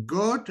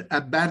God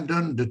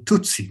abandoned the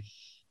Tutsi.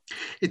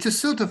 It's a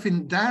sort of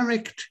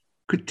indirect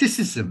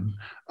criticism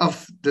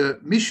of the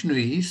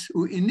missionaries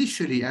who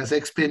initially, as I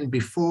explained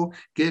before,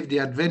 gave the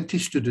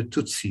advantage to the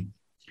Tutsi.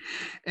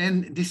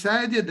 And this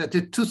idea that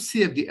the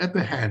Tutsi have the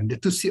upper hand, the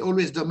Tutsi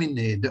always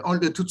dominate, the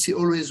Tutsi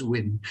always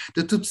win,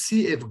 the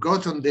Tutsi have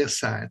God on their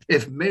side,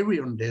 have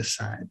Mary on their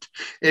side,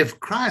 have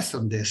Christ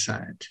on their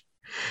side.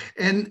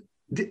 And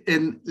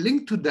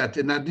linked to that,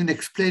 and I didn't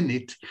explain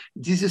it,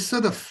 this is a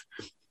sort of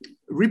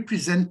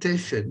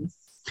representation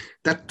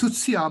that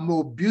Tutsi are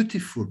more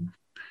beautiful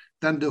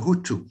than the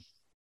Hutu.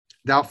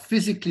 They are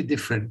physically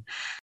different.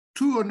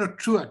 True or not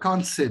true, I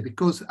can't say,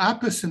 because I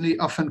personally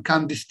often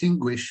can't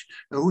distinguish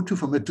a Hutu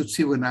from a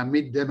Tutsi when I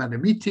meet them at a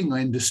meeting or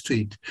in the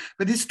street.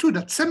 But it's true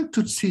that some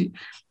Tutsi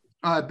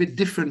are a bit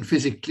different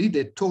physically,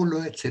 they're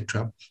taller,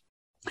 etc.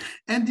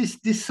 And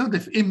this sort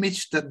of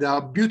image that they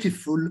are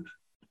beautiful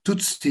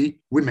Tutsi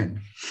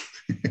women,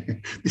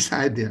 this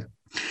idea.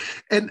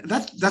 And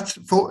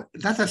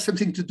that has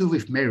something to do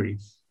with Mary,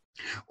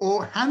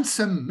 or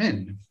handsome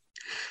men.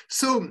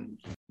 So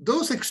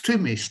those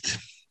extremists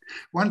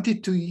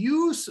wanted to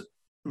use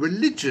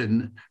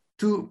religion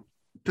to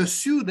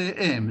pursue their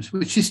aims,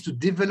 which is to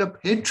develop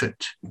hatred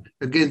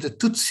against the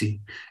Tutsi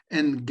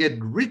and get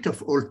rid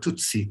of all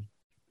Tutsi.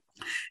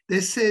 They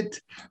said,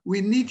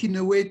 we need in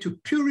a way to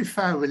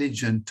purify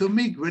religion, to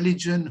make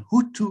religion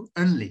Hutu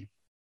only,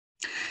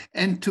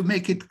 and to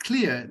make it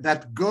clear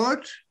that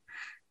God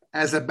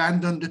has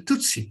abandoned the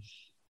Tutsi.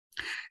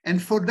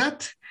 And for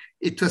that,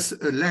 it was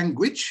a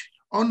language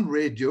on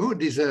radio.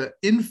 There's an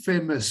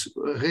infamous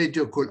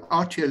radio called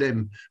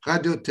RTLM,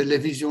 Radio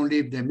Télévision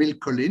Libre des Mille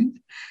Collines,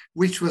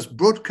 which was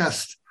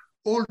broadcast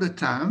all the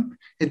time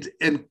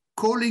and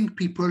calling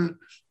people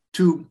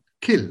to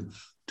kill.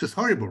 It was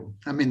horrible.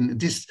 I mean,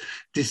 this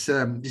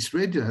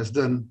radio has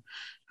done,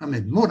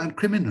 more than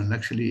criminal,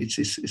 actually.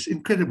 It's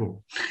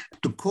incredible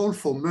to call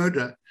for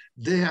murder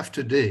day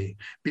after day,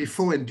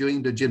 before and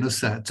during the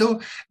genocide. So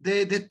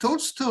they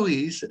told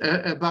stories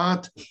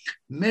about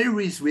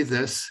Mary is with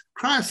us,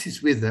 Christ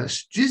is with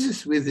us,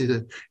 Jesus with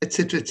us,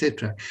 etc.,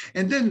 etc.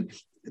 And then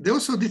they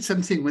also did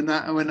something when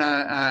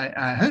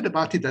I heard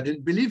about it, I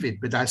didn't believe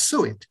it, but I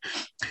saw it.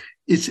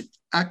 It's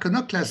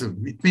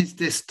iconoclasm. It means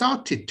they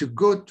started to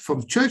go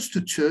from church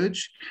to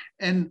church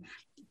and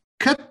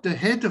cut the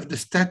head of the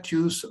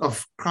statues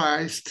of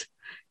Christ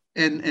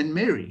and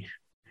Mary,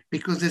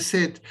 because they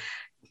said,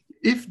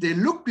 if they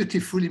look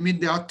beautiful, it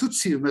means they are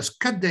Tutsi, you must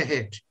cut their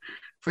head.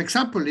 For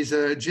example, there's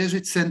a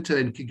Jesuit center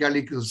in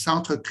Kigali called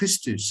Centre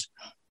Christus.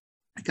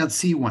 I can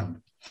see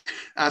one.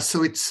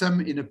 So it's some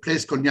in a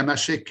place called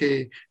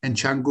Nyamasheke and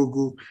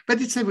Cyangugu,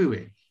 but it's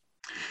everywhere.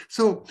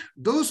 So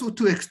those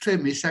Hutu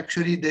extremists,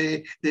 actually,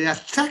 they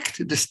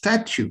attacked the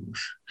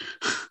statues.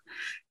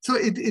 So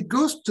it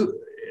goes to,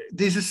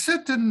 there's a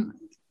certain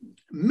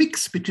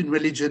mix between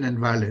religion and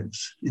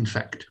violence, in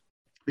fact.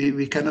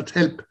 We cannot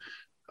help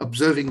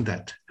observing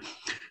that.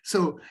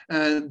 So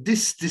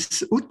this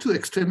Hutu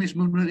extremist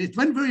movement, it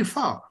went very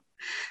far.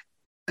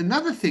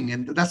 Another thing,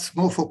 and that's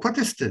more for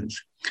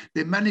Protestants,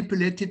 they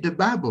manipulated the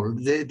Bible.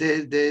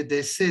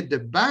 They said the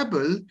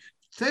Bible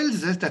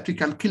tells us that we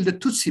can kill the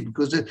Tutsi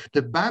because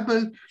the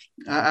Bible,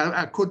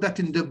 I quote that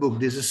in the book,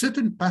 there's a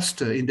certain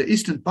pastor in the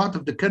eastern part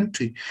of the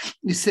country,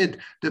 he said,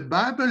 the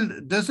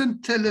Bible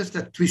doesn't tell us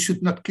that we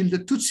should not kill the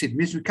Tutsi, it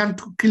means we can't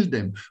kill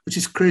them, which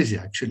is crazy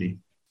actually.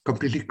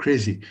 Completely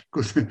crazy,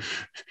 because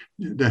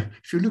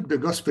if you look at the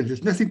gospel,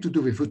 there's nothing to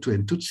do with Hutu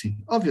and Tutsi,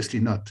 obviously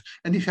not.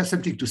 And it has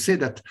something to say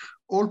that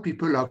all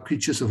people are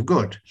creatures of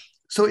God.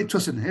 So it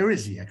was an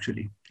heresy,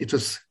 actually. It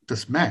was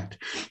mad.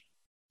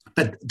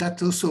 But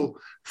that also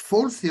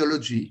false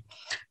theology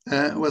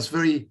was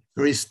very,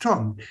 very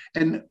strong.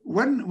 And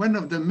one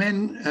of the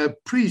main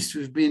priests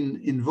who's been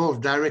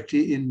involved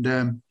directly in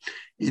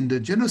the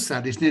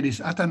genocide, his name is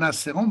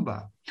Athanas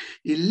Seromba.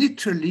 He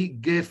literally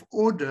gave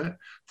order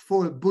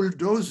for a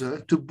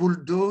bulldozer to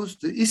bulldoze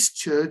the East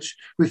Church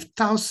with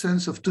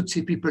thousands of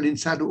Tutsi people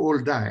inside who all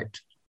died.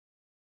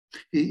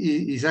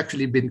 He's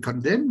actually been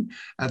condemned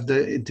at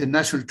the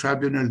International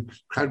Criminal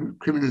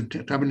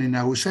Tribunal in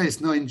Arusha.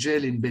 He's now in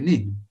jail in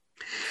Benin.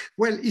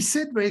 Well, he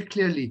said very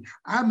clearly,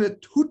 I'm a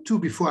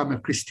Hutu before I'm a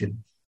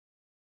Christian.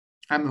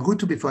 I'm a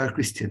Hutu before a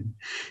Christian.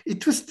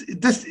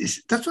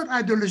 That's what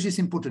ideology is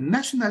important.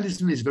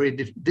 Nationalism is very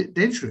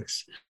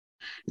dangerous.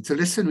 It's a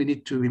lesson we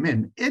need to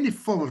remember. Any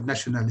form of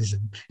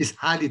nationalism is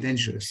highly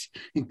dangerous,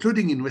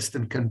 including in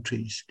Western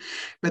countries.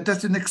 But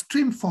that's an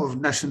extreme form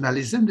of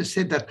nationalism. They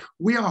say that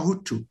we are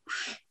Hutu,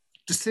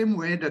 the same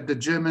way that the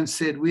Germans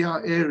said we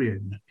are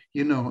Aryan.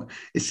 You know,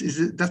 it's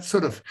that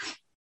sort of.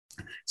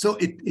 So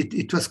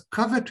it was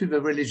covered with a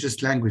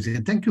religious language.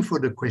 And thank you for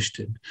the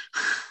question.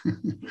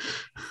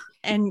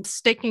 And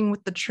sticking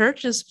with the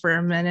churches for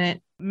a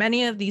minute,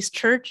 many of these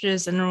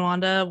churches in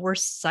Rwanda were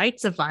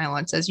sites of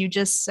violence, as you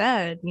just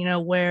said, you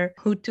know, where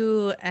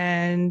Hutu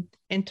and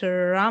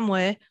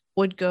Interahamwe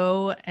would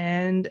go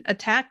and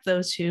attack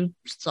those who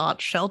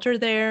sought shelter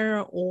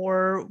there,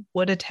 or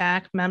would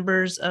attack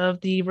members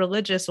of the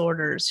religious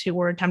orders who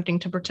were attempting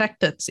to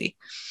protect Tutsi.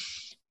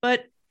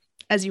 But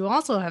as you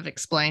also have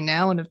explained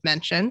now and have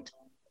mentioned,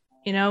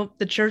 you know,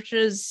 the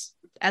churches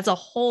as a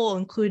whole,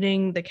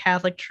 including the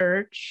Catholic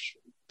Church,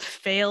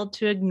 failed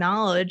to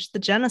acknowledge the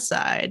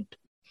genocide.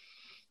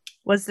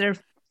 Was their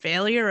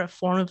failure a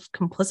form of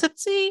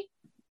complicity?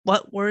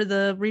 What were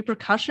the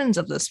repercussions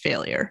of this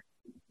failure?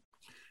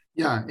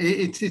 Yeah,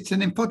 it's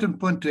an important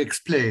point to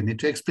explain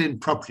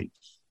properly.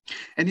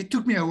 And it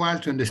took me a while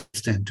to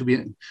understand.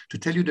 To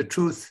tell you the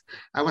truth,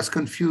 I was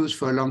confused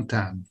for a long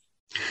time.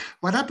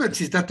 What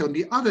happens is that on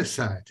the other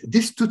side,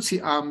 this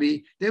Tutsi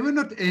army, they were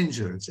not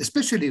angels,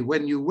 especially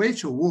when you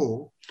wage a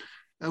war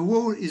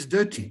is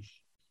dirty.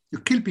 You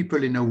kill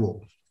people in a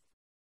war.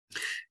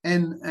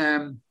 And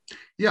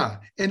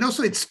and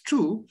also it's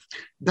true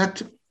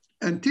that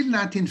until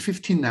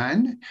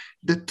 1959,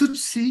 the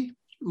Tutsi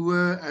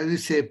were, as I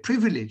say,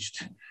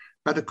 privileged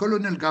by the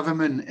colonial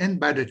government and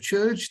by the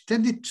church.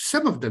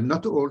 Some of them,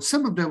 not all,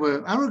 some of them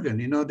were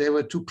arrogant, you know, they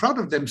were too proud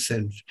of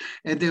themselves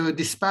and they were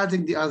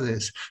despising the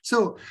others.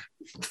 So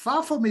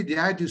far from me the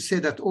idea to say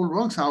that all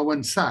wrongs are on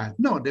one side.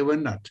 No, they were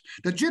not.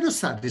 The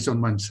genocide is on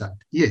one side.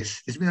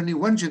 Yes, there's been only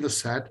one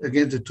genocide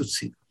against the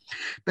Tutsi.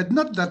 But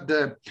not that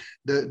the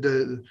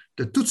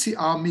Tutsi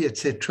army,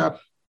 etc.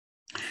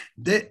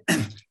 There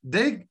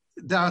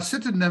are a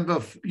certain number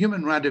of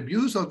human rights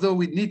abuse,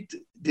 although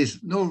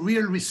there's no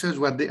real research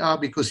what they are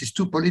because it's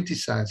too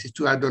politicized, it's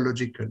too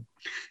ideological.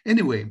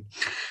 Anyway,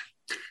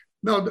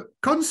 now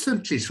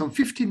constantly from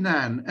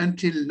 1959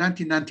 until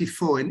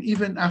 1994, and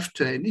even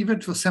after, and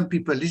even for some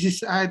people, is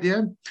this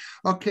idea,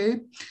 okay,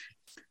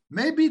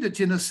 maybe the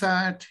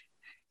genocide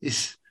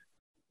is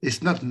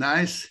not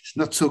nice, it's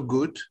not so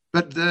good,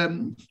 but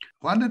the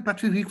Rwandan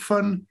Patriotic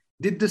Front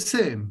did the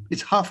same.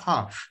 It's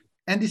half-half.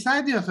 And this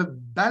idea of a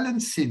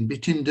balancing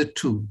between the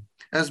two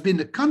has been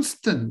a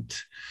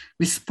constant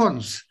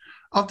response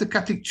of the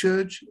Catholic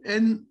Church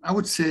and I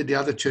would say the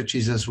other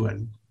churches as well.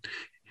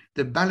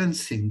 The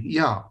balancing,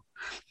 yeah.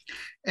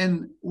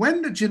 And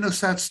when the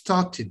genocide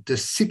started, the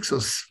 6th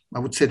or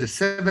I would say the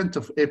 7th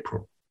of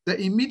April, the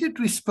immediate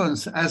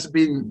response has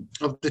been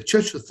of the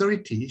church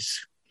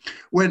authorities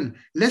when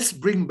let's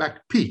bring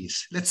back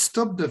peace, let's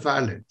stop the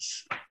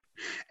violence.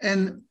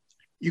 And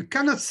you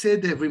cannot say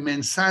they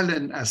remain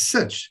silent as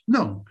such.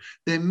 No,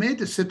 they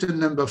made a certain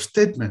number of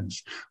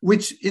statements,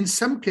 which in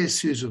some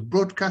cases were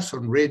broadcast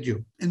on radio.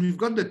 And we've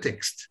got the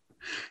text.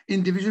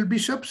 Individual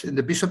bishops in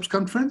the bishops'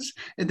 conference,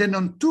 and then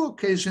on 2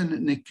 occasions,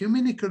 an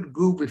ecumenical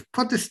group with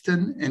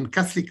Protestant and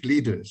Catholic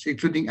leaders,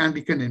 including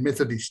Anglican and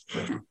Methodist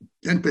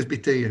and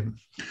Presbyterian.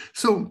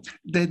 So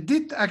they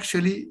did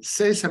actually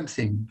say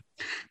something,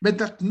 but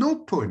at no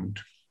point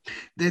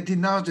they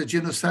denounced the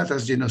genocide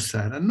as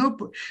genocide, and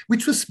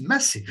which was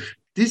massive.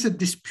 There's a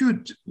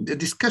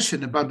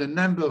discussion about the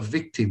number of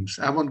victims.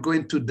 I won't go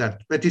into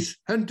that, but it's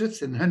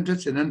hundreds and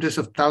hundreds and hundreds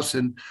of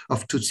thousands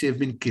of Tutsi have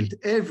been killed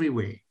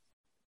everywhere.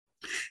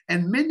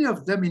 And many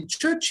of them in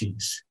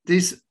churches.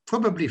 There's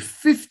probably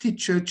 50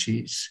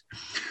 churches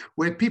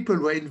where people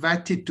were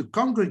invited to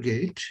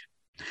congregate,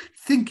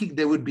 thinking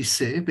they would be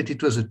safe, but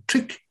it was a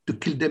trick to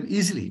kill them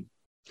easily.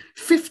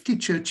 50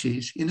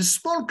 churches in a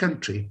small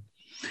country.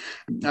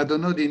 I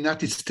don't know the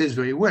United States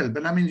very well,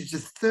 but I mean, it's a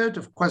third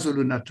of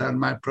KwaZulu-Natal,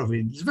 my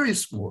province. It's very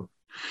small.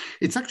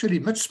 It's actually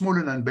much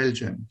smaller than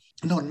Belgium.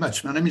 Not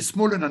much, but I mean,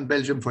 smaller than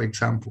Belgium, for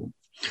example.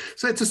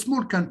 So it's a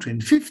small country,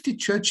 and 50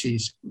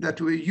 churches that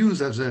were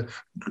used as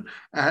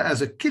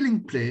a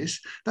killing place,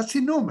 that's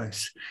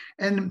enormous.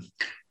 And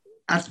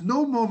at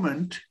no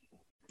moment,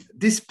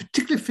 this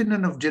particular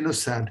phenomenon of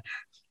genocide,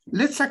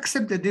 let's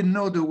accept they didn't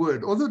know the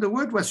word, although the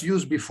word was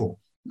used before.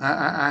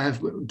 I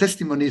have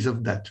testimonies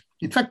of that.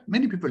 In fact,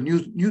 many people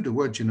knew the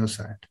word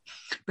genocide.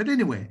 But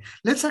anyway,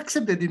 let's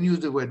accept they didn't use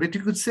the word. But you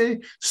could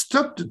say,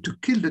 stop to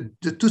kill the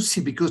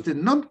Tutsi because they're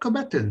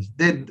non-combatants.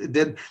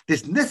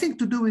 There's nothing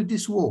to do with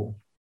this war.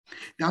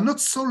 They are not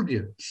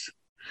soldiers.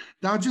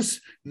 They are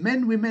just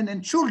men, women,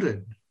 and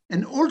children,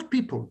 and old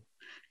people,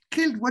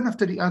 killed one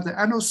after the other.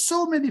 I know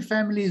so many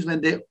families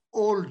when they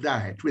all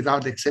died,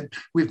 without except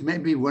with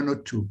maybe 1 or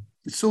 2.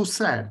 It's so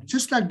sad,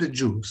 just like the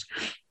Jews.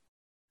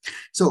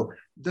 So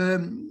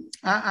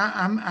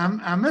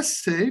I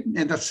must say,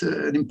 and that's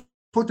an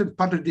important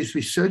part of this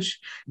research.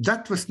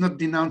 That was not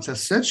denounced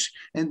as such.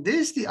 And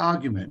there's the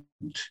argument,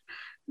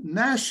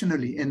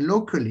 nationally and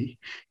locally,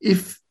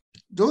 if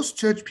those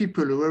church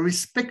people who are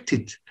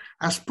respected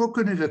are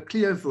spoken with a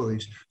clear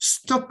voice,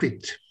 stop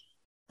it.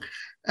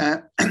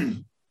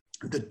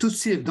 The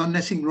Tutsi have done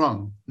nothing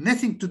wrong,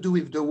 nothing to do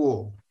with the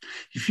war.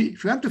 If you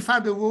want to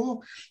fight the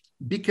war,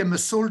 become a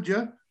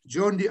soldier,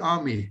 join the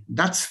army.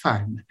 That's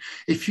fine.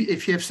 If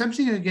you have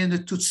something against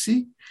the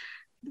Tutsi,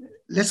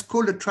 let's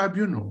call a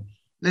tribunal.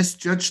 Let's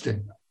judge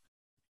them.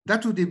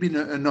 That would have been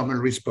a normal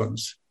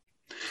response.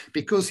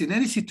 Because in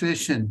any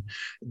situation,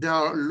 there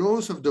are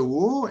laws of the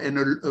war, and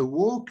a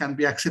war can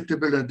be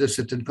acceptable under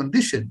certain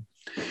conditions.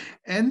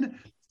 And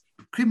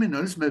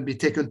criminals may be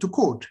taken to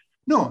court.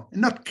 No,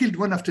 not killed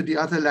one after the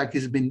other like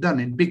it's been done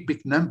in big,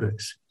 big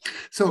numbers.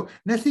 So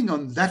nothing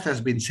on that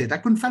has been said. I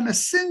couldn't find a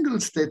single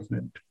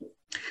statement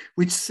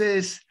which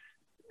says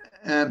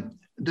the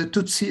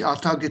Tutsi are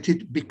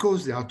targeted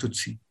because they are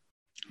Tutsi.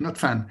 Not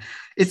fun.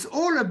 It's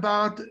all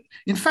about,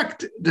 in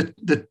fact,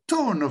 the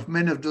tone of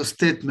many of those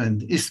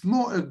statements is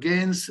more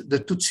against the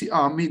Tutsi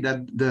army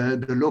than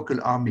the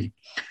local army,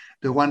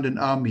 the Rwandan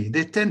army.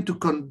 They tend to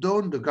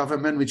condone the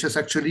government, which is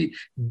actually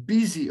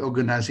busy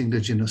organizing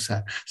the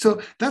genocide.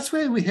 So that's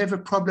where we have a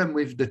problem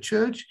with the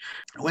church,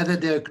 whether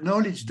they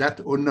acknowledge that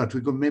or not.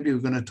 Maybe we're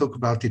going to talk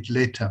about it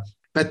later.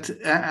 But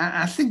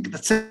I think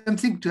that's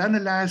something to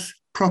analyze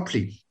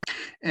properly.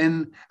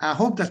 And I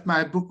hope that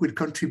my book will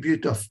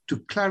contribute to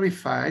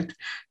clarify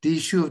the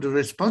issue of the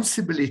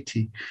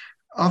responsibility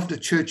of the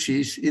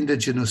churches in the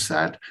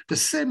genocide, the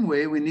same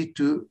way we need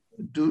to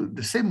do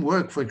the same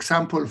work, for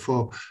example,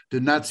 for the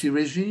Nazi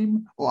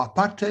regime or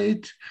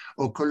apartheid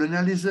or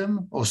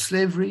colonialism or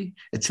slavery,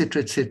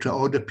 etc.,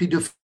 or the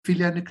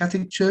pedophilia in the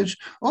Catholic Church.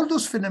 All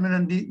those phenomena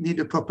need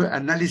a proper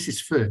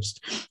analysis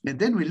first. And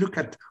then we look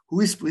at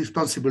who is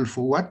responsible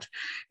for what,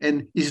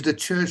 and is the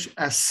church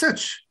as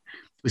such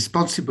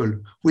responsible,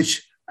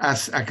 which,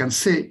 as I can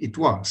say, it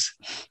was.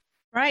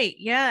 Right.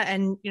 Yeah.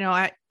 And,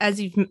 as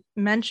you've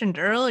mentioned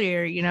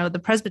earlier, the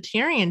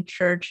Presbyterian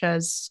Church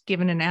has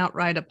given an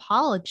outright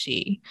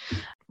apology,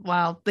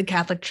 while the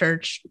Catholic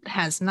Church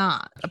has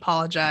not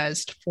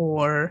apologized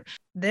for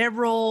their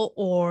role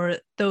or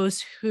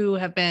those who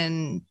have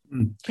been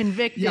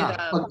convicted.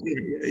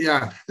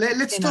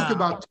 Let's talk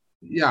about.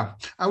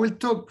 I will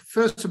talk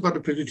first about the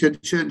Presbyterian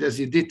Church, as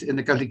you did in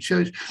the Catholic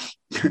Church.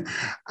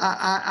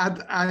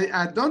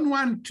 I don't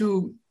want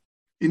to,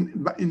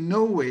 in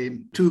no way,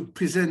 to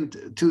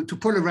present, to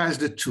polarize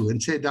the two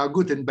and say they are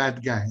good and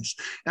bad guys.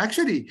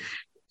 Actually,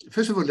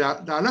 first of all, there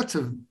are lots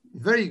of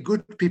very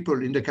good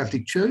people in the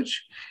Catholic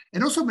Church,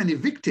 and also many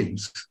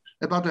victims.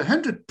 About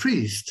 100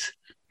 priests,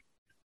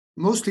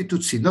 mostly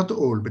Tutsi, not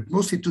all, but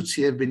mostly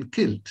Tutsi, have been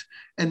killed,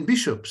 and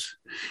bishops.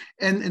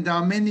 And there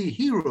are many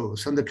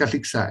heroes on the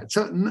Catholic side.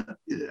 So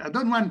I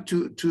don't want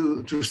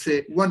to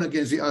say one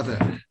against the other.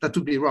 That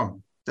would be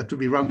wrong. That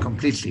would be wrong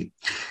completely.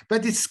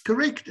 But it's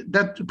correct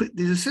that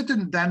there's a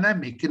certain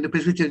dynamic in the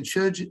Presbyterian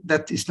Church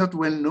that is not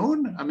well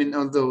known. I mean,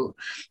 although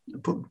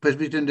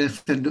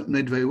Presbyterians don't know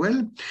it very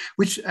well,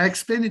 which I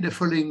explain in the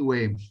following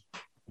way.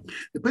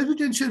 The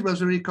Presbyterian Church was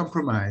very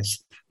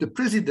compromised. The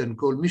president,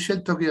 called Michel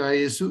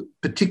Toguera-Iezu,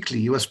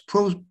 particularly, he was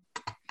close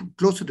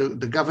to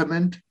the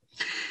government.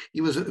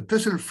 He was a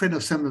personal friend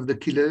of some of the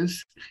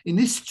killers. In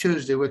his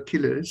church, there were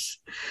killers.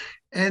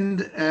 And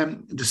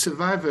the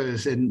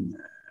survivors, and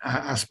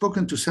I've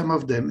spoken to some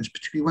of them,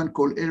 particularly one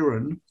called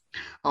Aaron,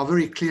 are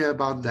very clear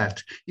about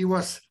that. He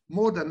was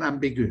more than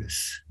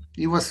ambiguous.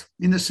 He was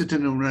innocent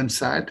on one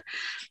side,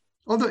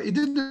 although he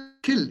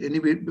didn't kill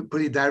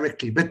anybody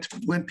directly. But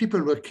when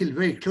people were killed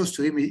very close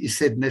to him, he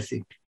said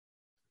nothing.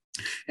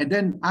 And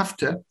then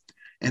after,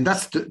 and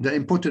that's the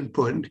important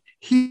point,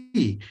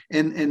 he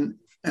and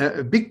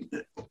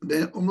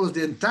almost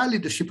the entire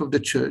leadership of the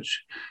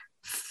church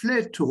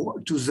fled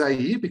to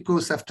Zaire,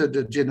 because after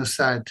the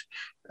genocide,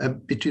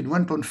 between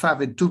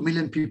 1.5 and 2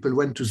 million people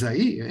went to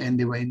Zaire, and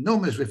there were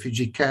enormous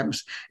refugee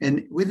camps.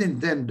 And within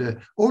them,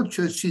 all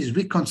churches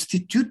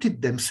reconstituted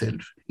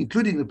themselves,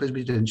 including the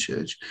Presbyterian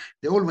Church.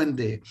 They all went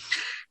there.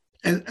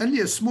 And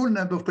only a small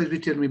number of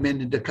Presbyterians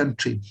remained in the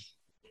country.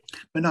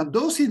 But now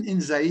those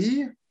in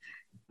Zaire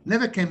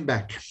never came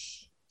back.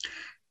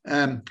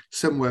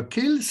 Some were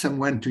killed, some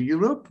went to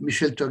Europe.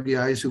 Michel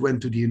Toguera-Iezu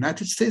went to the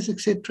United States,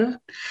 etc.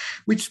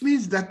 Which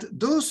means that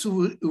those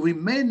who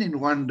remain in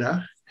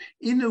Rwanda,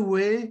 in a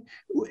way,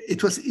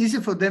 it was easy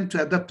for them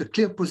to adopt a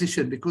clear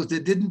position because they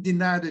didn't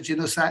deny the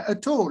genocide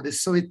at all. They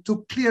saw it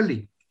too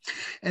clearly.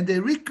 And they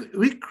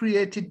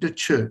recreated the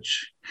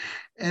church.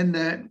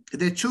 And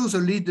they chose a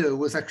leader who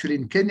was actually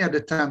in Kenya at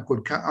the time,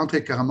 called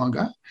André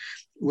Karamanga,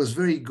 who was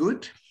very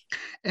good.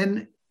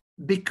 And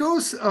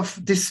because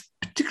of these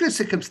particular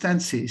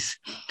circumstances,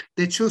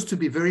 they chose to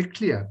be very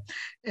clear.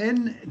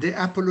 And they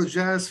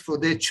apologized for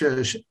their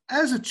church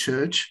as a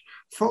church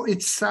for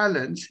its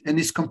silence and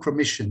its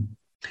compromission.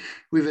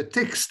 With a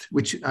text,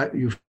 which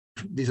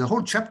there's a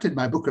whole chapter in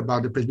my book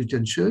about the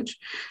Presbyterian Church,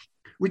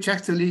 which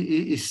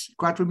actually is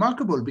quite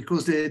remarkable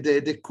because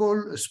they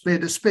call a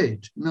spade a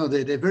spade. No,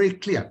 they're very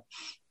clear.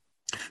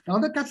 Now,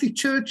 the Catholic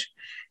Church,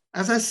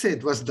 as I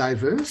said, was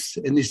diverse,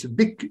 and it's a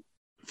big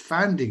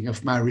finding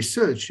of my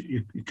research.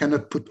 You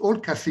cannot put all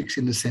Catholics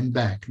in the same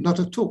bag, not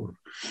at all.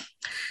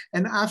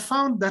 And I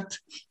found that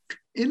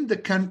in the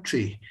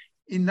country,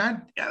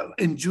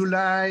 in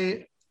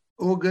July,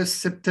 August,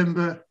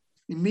 September,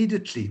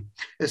 immediately,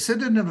 a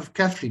certain number of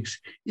Catholics,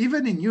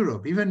 even in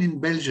Europe, even in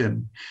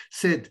Belgium,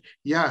 said,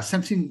 yeah,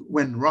 something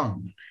went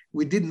wrong.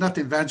 We did not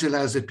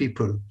evangelize the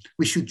people.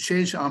 We should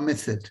change our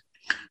method.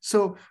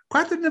 So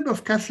quite a number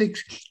of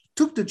Catholics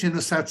took the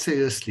genocide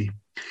seriously.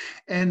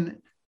 And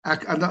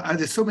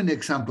there's so many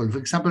examples. For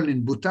example,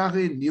 in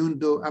Butare, in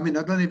Nyundo, I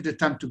don't have the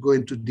time to go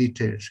into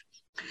details.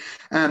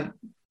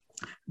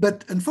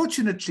 But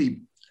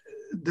unfortunately,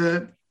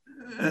 the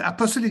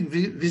apostolic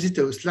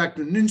visitors, like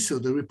the nuncio,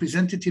 the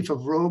representative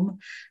of Rome,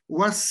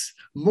 was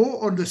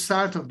more on the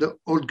side of the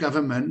old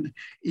government.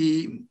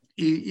 He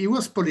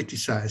was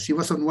politicized. He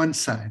was on one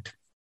side.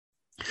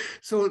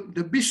 So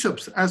the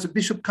bishops, as a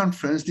bishop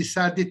conference,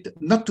 decided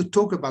not to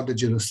talk about the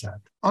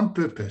genocide on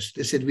purpose.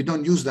 They said, we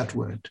don't use that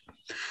word.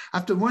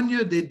 After 1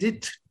 year, they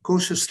did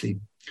cautiously.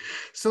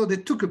 So they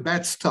took a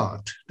bad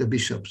start, the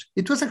bishops.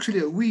 It was actually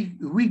a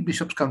weak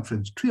bishops'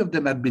 conference. 3 of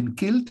them had been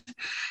killed,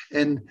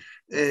 and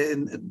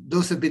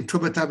those have been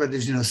traumatized by the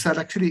genocide.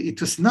 Actually,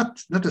 it was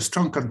not a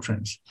strong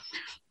conference.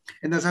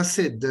 And as I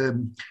said,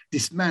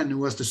 this man who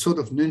was the sort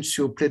of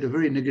nuncio played a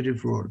very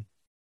negative role.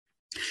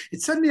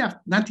 It's only after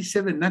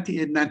 97,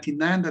 98,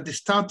 99 that they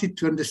started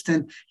to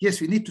understand,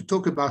 yes, we need to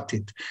talk about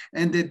it.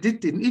 And they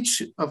did in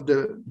each of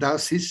the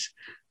dioceses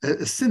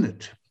a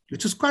synod,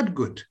 which was quite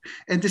good.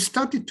 And they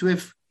started to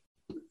have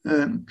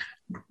a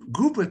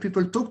group where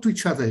people talk to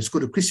each other. It's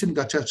called a Christian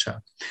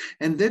Gacaca.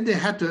 And then they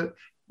had a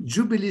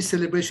Jubilee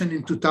celebration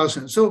in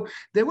 2000. So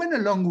they went a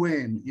long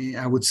way,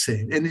 I would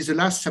say. And it's the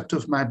last chapter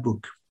of my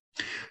book,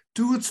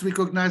 towards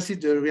recognizing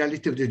the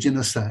reality of the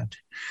genocide.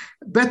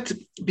 But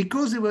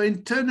because they were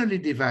internally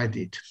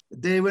divided,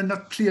 they were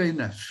not clear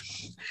enough.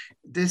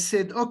 They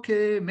said,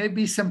 okay,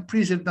 maybe some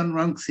priests have done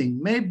wrong thing.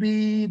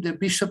 Maybe the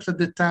bishops at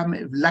the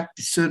time lacked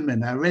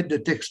discernment. I read the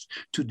text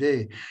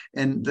today,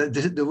 and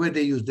the word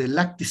they used, they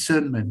lacked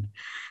discernment.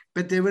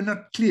 But they were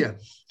not clear.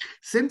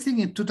 Same thing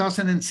in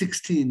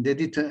 2016, they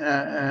did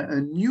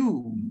a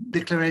new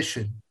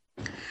declaration.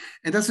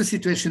 And that's the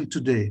situation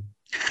today.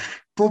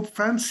 Pope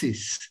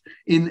Francis,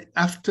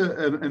 after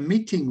a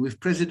meeting with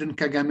President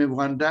Kagame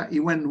Rwanda, he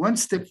went one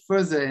step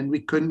further and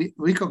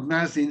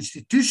recognized the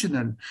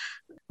institutional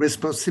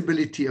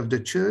responsibility of the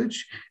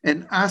church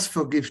and asked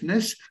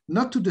forgiveness,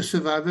 not to the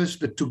survivors,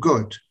 but to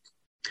God.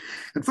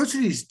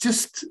 Unfortunately,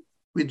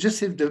 we just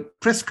have the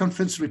press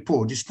conference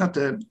report. It's not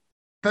a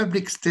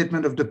public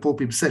statement of the Pope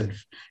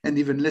himself, and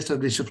even less of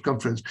the Bishop's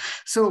Conference.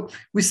 So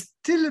we're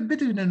still a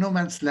bit in a no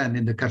man's land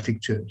in the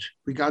Catholic Church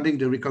regarding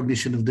the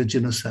recognition of the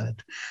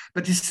genocide.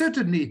 But it's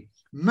certainly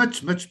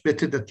much, much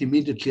better than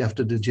immediately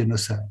after the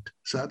genocide.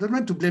 So I don't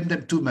want to blame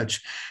them too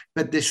much,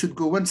 but they should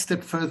go one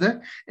step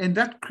further, and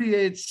that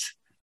creates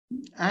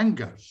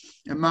anger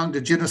among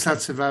the genocide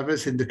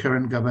survivors in the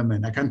current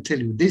government. I can tell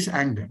you, this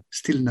anger,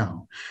 still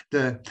now,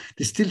 there's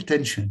still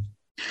tension.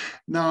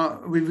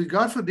 Now, with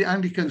regard for the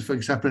Anglicans, for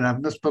example,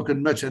 I've not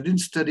spoken much, I didn't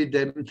study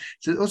them.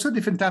 There's also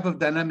different type of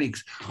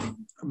dynamics.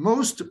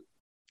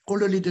 All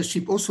the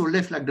leadership also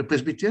left, like the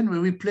Presbyterian, were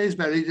replaced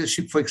by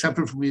leadership, for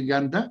example, from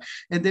Uganda,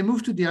 and they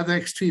moved to the other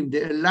extreme.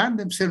 They aligned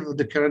themselves with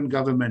the current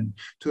government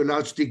to a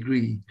large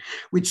degree,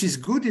 which is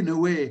good in a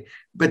way,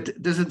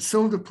 but doesn't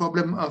solve the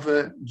problem of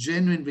a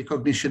genuine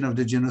recognition of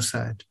the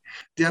genocide.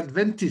 The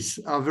Adventists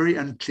are very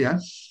unclear.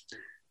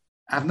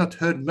 I've not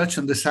heard much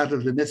on the side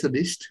of the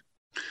Methodists.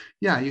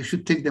 Yeah, you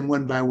should take them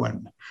one by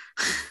one.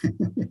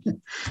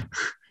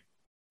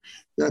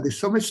 Yeah, there's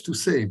so much to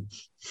say.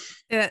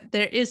 Yeah,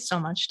 there is so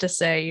much to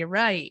say. You're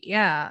right.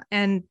 Yeah.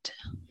 And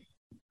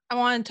I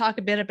want to talk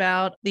a bit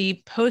about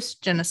the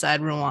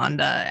post-genocide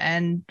Rwanda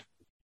and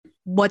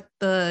what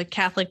the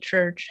Catholic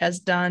Church has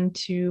done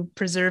to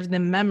preserve the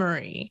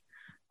memory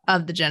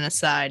of the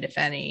genocide, if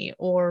any,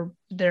 or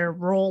their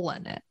role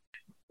in it.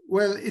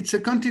 Well, it's a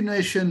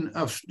continuation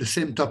of the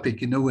same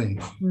topic in a way.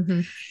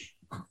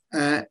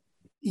 Mm-hmm.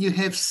 You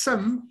have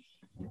some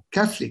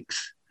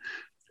Catholics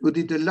who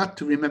did a lot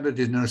to remember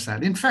the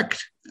genocide. In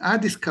fact, I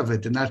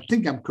discovered, and I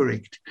think I'm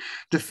correct,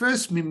 the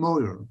first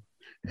memorial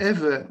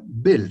ever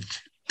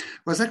built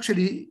was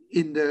actually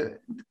in the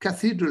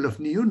Cathedral of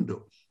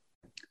Nyundo,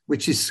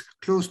 which is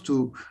close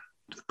to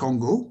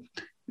Congo,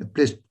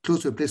 close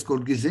to a place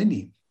called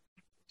Gisenyi.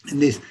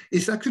 And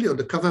it's actually on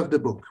the cover of the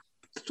book.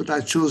 That's what I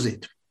chose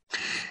it.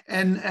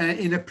 And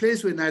in a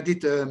place when I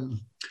did a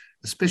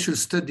special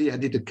study, I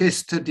did a case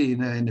study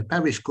in a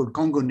parish called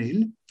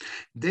Congo-Nil.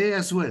 There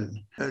as well,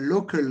 a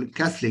local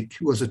Catholic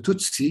who was a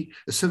Tutsi,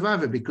 a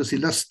survivor because he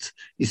lost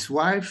his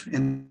wife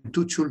and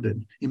 2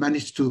 children. He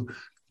managed to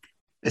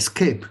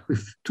escape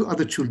with 2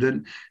 other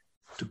children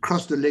to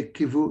cross the Lake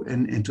Kivu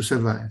and to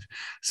survive.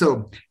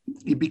 So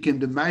he became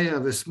the mayor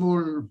of a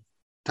small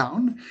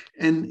town,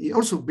 and he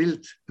also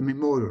built a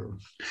memorial.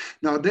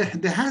 Now,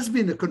 there has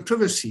been a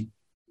controversy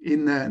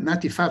in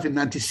 95 and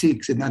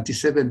 96 and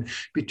 97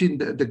 between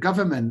the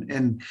government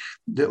and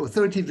the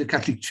authority of the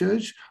Catholic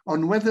Church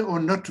on whether or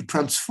not to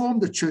transform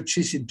the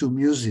churches into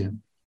museums.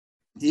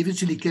 They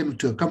eventually came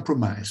to a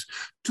compromise.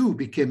 Two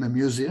became a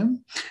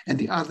museum, and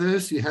the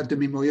others, you had the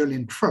memorial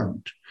in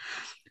front.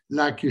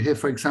 Like you have,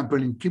 for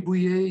example, in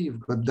Kibuye, you've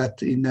got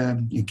that in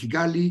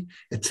Kigali,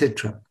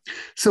 etc.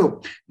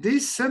 So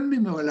there's some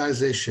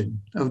memorialization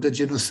of the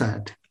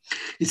genocide.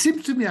 It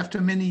seems to me after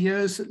many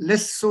years,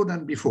 less so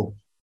than before,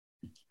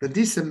 but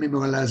there's some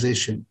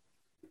memorialization.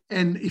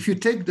 And if you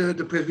take the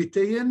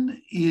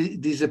Presbyterian,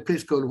 there's a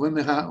place called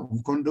Wemera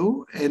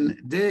Kondo, and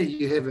there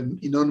you have an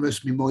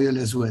enormous memorial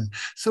as well.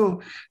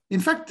 So, in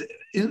fact,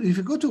 if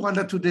you go to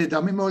Rwanda today, there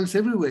are memorials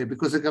everywhere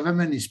because the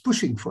government is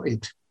pushing for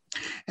it,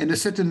 and a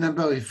certain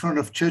number in front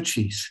of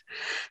churches.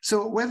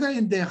 So whether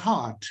in their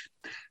heart,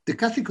 the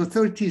Catholic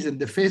authorities and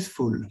the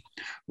faithful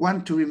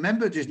want to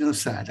remember the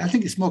genocide, I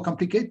think it's more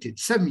complicated.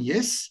 Some,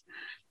 yes.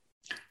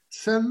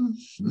 Some,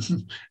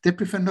 they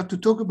prefer not to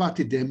talk about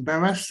it. They're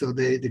embarrassed, so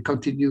they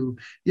continue.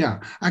 Yeah,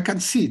 I can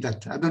see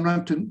that. I don't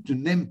want to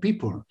name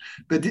people,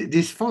 but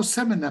this for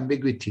some an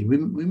ambiguity. We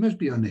must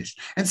be honest.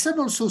 And some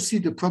also see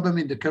the problem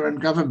in the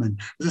current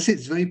government. As I said,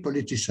 it's very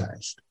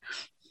politicized.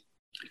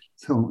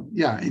 So,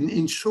 yeah,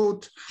 in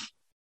short,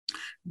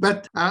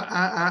 but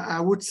I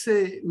would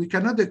say we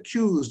cannot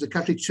accuse the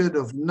Catholic Church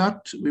of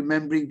not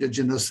remembering the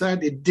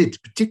genocide. It did,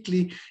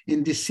 particularly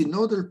in the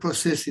synodal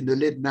process in the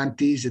late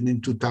 90s and in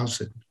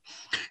 2000.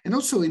 And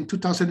also in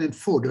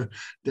 2004,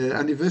 the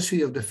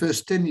anniversary of the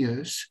first 10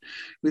 years,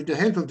 with the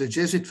help of the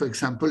Jesuit, for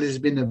example, there's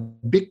been a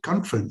big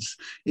conference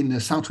in the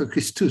Centre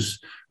Christus,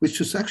 which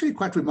was actually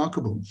quite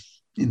remarkable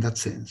in that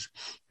sense.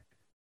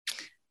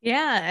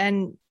 Yeah,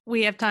 and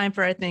we have time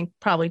for, I think,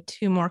 probably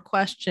two more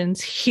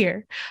questions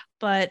here.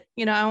 But,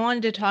 I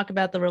wanted to talk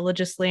about the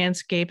religious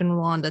landscape in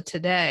Rwanda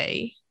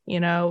today.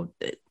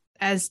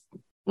 As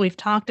we've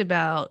talked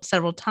about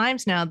several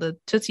times now, the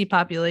Tutsi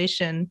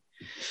population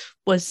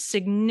was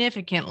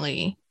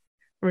significantly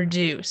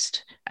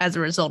reduced as a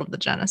result of the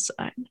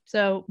genocide.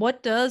 So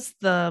what does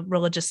the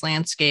religious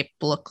landscape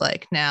look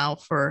like now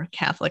for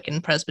Catholic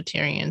and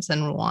Presbyterians in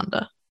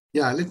Rwanda?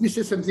 Yeah, let me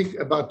say something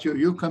about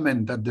your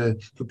comment that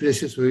the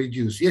populations were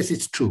reduced. Yes,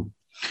 it's true.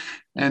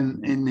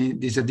 And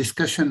there's a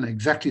discussion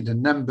exactly the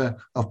number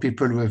of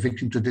people who were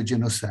victims to the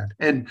genocide.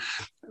 And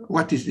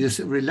what is this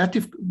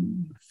relative,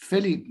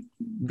 fairly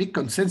big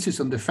consensus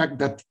on the fact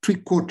that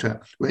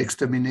 3/4 were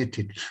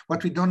exterminated.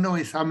 What we don't know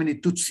is how many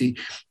Tutsi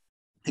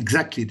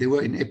exactly they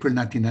were in April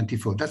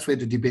 1994. That's where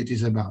the debate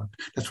is about.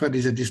 That's why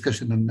there's a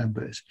discussion on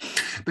numbers.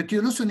 But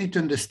you also need to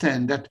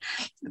understand that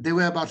there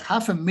were about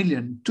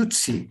 500,000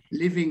 Tutsi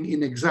living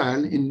in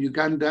exile in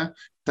Uganda,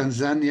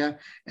 Tanzania,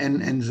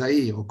 and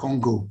Zaire or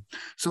Congo.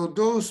 So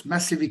those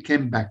massively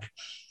came back.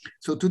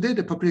 So today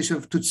the population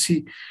of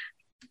Tutsi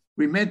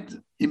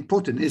remained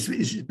important.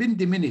 It's been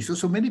diminished.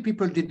 Also, many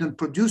people did not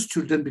produce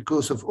children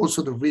because of all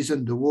sorts of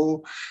reasons, the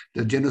war,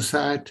 the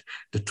genocide,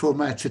 the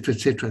trauma, etc.,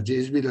 etc.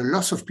 There's been a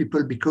loss of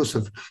people because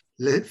of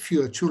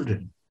fewer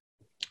children.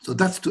 So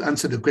that's to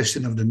answer the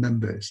question of the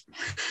numbers.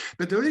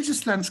 But the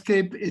religious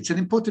landscape, it's an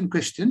important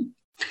question.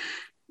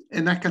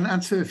 And I can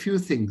answer a few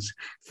things.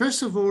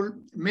 First of all,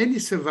 many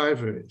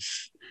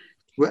survivors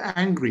were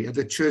angry at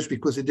the church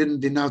because they didn't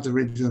denounce the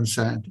religious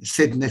side,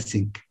 said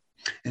nothing,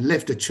 and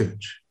left the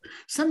church.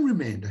 Some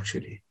remained,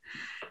 actually.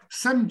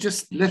 Some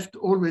just left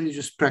all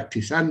religious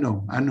practice. I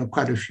know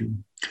quite a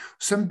few.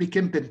 Some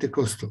became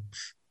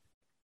Pentecostals.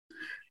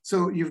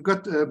 So you've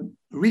got a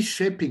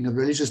reshaping of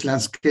religious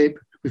landscape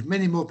with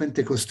many more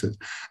Pentecostals.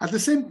 At the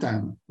same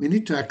time, we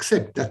need to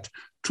accept that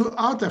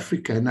throughout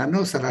Africa, and I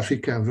know South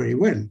Africa very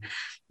well,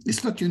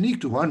 it's not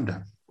unique to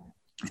Rwanda.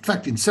 In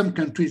fact, in some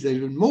countries, there are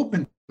even more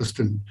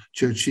Pentecostal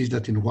churches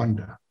than in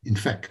Rwanda, in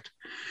fact.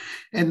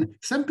 And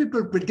some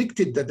people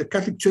predicted that the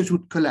Catholic Church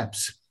would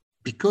collapse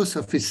because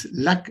of its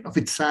lack of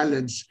its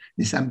silence,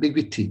 its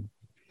ambiguity.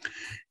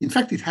 In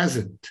fact, it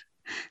hasn't.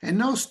 And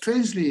now,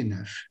 strangely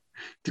enough,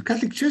 the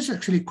Catholic Church is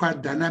actually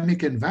quite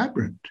dynamic and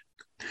vibrant.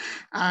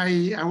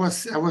 I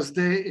was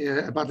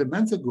there about a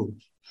month ago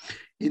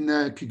in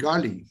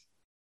Kigali.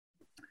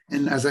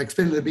 And as I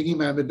explained at the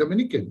beginning, I'm a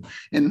Dominican,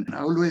 and I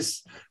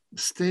always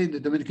stay in the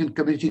Dominican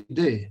community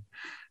there.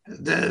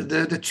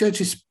 The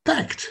church is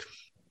packed,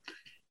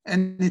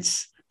 and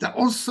it's the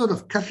all sort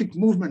of Catholic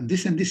movement,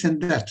 this and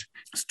that,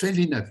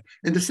 strangely enough.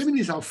 And the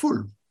seminaries are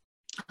full.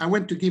 I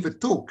went to give a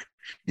talk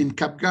in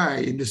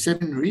Kapgai in the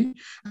seminary.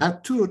 I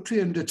had 200 or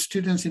 300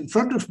 students in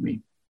front of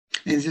me.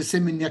 And it's the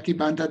same in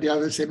Nyakibanda, the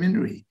other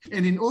seminary.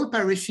 And in all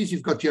parishes,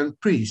 you've got young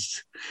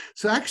priests.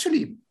 So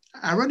actually,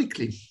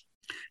 ironically,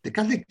 the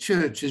Catholic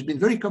Church has been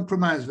very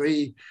compromised,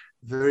 very,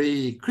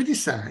 very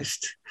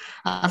criticized.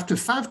 After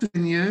 5 to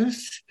 10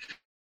 years,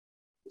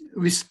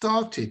 we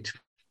started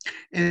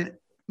and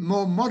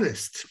more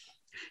modest.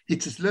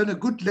 It has learned a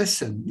good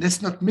lesson.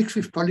 Let's not mix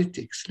with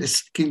politics.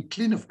 Let's keep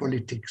clean of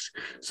politics.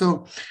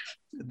 So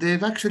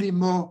they're actually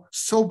more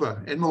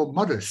sober and more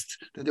modest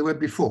than they were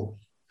before.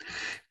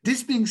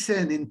 This being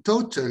said, in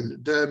total,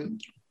 the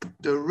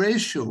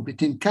ratio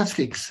between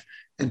Catholics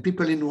and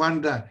people in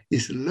Rwanda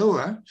is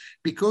lower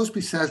because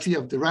precisely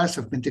of the rise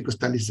of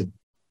Pentecostalism.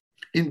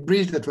 In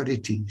brief, that's what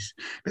it is.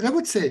 But I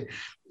would say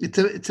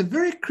it's a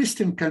very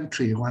Christian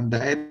country, Rwanda,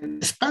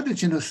 and despite the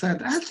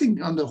genocide, I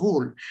think on the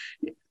whole,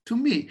 to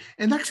me,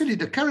 and actually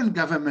the current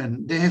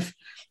government,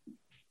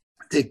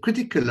 they're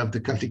critical of the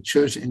Catholic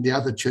Church and the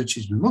other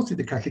churches, but mostly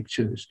the Catholic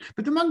Church.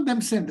 But among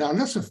themselves, there are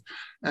lots of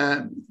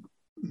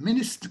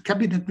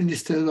cabinet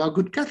ministers who are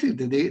good Catholic.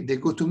 They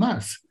go to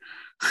Mass.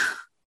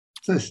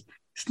 So it's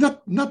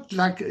not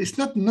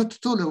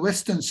at all a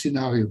Western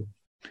scenario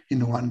in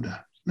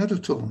Rwanda, not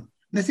at all.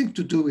 Nothing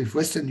to do with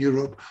Western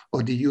Europe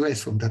or the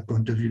US from that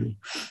point of view.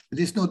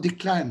 There's no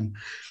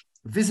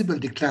visible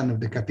decline of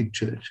the Catholic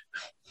Church.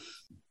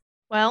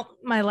 Well,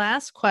 my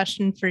last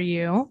question for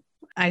you,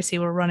 I see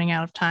we're running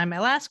out of time. My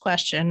last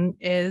question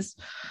is,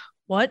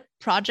 what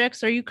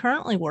projects are you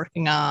currently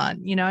working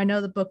on? I know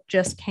the book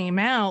just came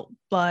out,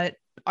 but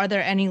are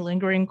there any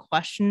lingering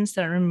questions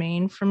that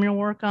remain from your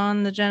work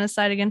on the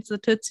genocide against the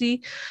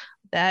Tutsi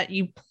that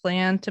you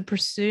plan to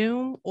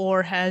pursue,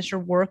 or has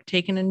your work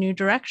taken a new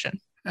direction?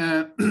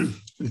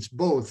 It's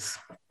both.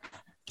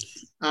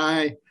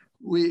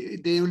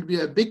 There will be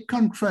a big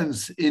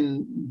conference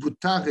in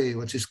Butare,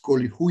 which is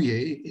called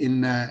Huye,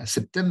 in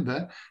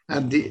September,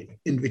 at the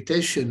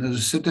invitation of a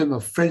certain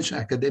of French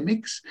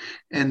academics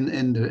and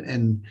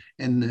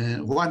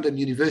Rwandan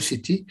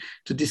University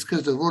to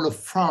discuss the role of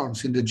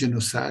France in the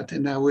genocide.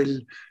 And I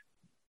will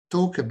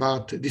talk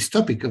about this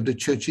topic of the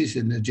churches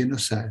and the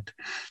genocide.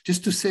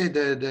 Just to say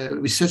that the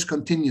research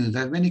continues. I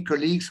have many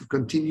colleagues who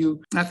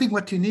continue. I think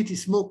what you need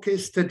is more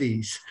case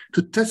studies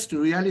to touch the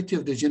reality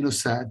of the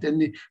genocide.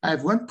 And I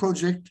have one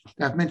project,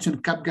 I've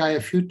mentioned Kapgai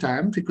a few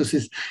times because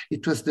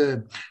it was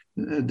the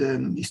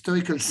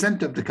historical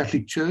center of the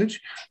Catholic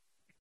Church.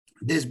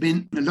 There's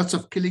been lots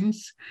of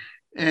killings,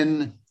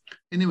 and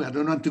anyway, I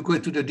don't want to go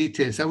into the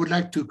details. I would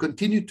like to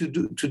continue to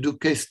do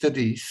case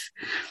studies,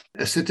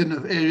 certain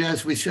of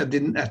areas which I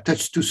didn't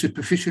touch too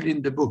superficially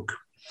in the book.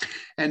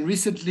 And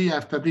recently,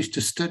 I've published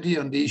a study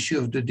on the issue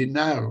of the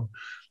denial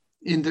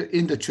in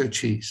the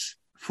churches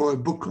for a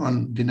book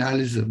on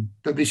denialism,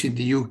 published in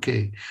the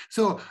UK.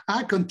 So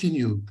I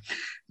continue,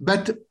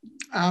 but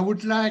I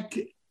would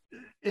like,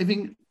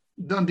 having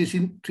done this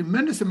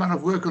tremendous amount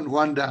of work on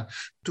Rwanda,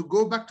 to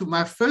go back to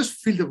my first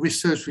field of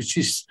research, which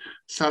is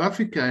South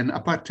Africa and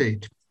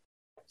apartheid,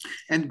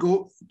 and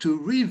go to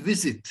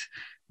revisit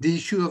the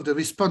issue of the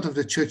response of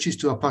the churches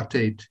to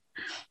apartheid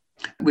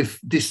with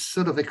this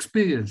sort of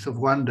experience of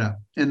Rwanda.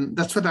 And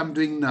that's what I'm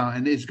doing now.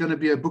 And it's going to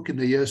be a book in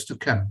the years to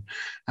come.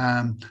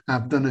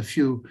 I've done a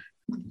few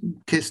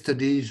case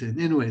studies, and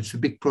anyway, it's a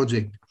big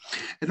project.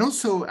 And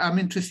also, I'm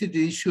interested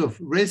in the issue of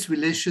race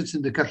relations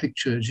in the Catholic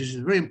Church. This is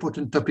a very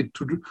important topic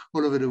to do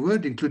all over the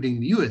world, including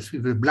the US,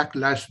 with the Black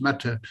Lives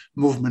Matter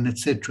movement,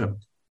 etc.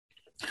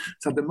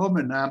 So at the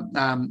moment,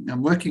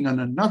 I'm working on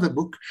another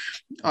book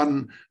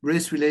on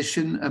race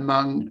relation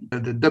among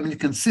the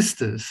Dominican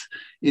sisters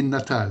in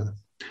Natal,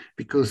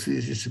 because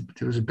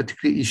there was a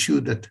particular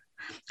issue that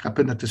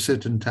happened at a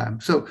certain time.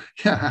 So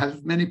yeah, I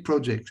have many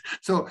projects.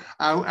 So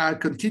I'll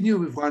continue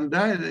with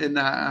Rwanda, and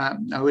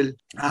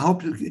I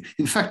hope,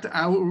 in fact,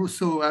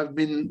 I've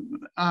been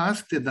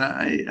asked, and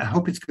I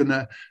hope it's going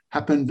to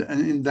happen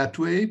in that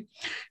way,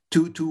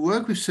 to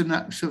work with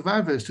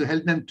survivors, to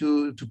help them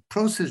to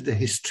process the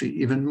history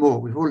even more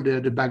with all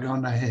the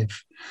background I have.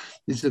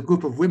 There's a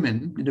group of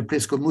women in a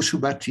place called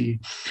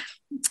Mushubati.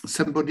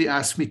 Somebody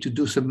asked me to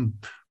do some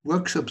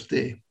workshops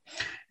there.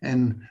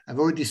 And I've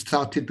already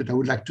started, but I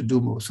would like to do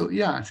more. So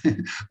yeah,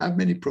 I have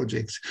many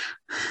projects.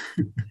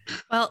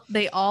 Well,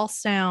 they all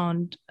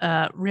sound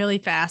really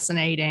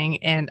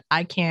fascinating, and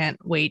I can't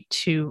wait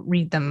to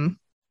read them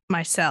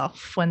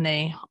myself when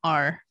they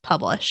are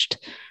published.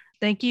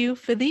 Thank you,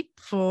 Philippe,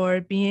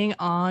 for being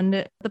on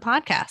the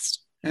podcast.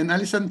 And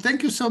Alison,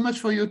 thank you so much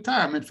for your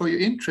time and for your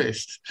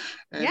interest.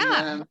 And,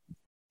 yeah.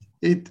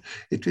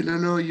 It will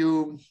allow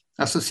you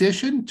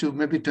association to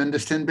maybe to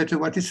understand better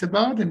what it's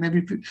about, and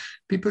maybe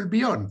people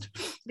beyond.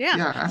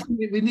 Yeah. I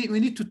think we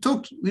need to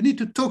talk. We need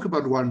to talk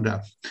about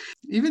Rwanda.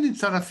 Even in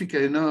South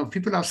Africa,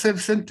 people are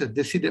self-centered.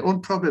 They see their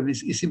own problem.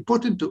 It's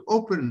important to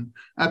open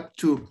up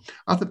to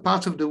other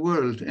parts of the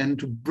world and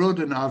to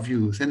broaden our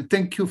views. And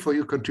thank you for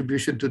your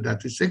contribution to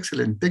that. It's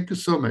excellent. Thank you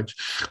so much.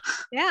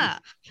 Yeah.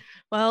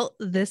 Well,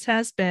 this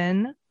has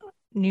been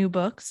New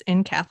Books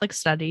in Catholic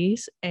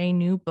Studies, a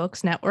New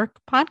Books Network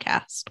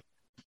podcast.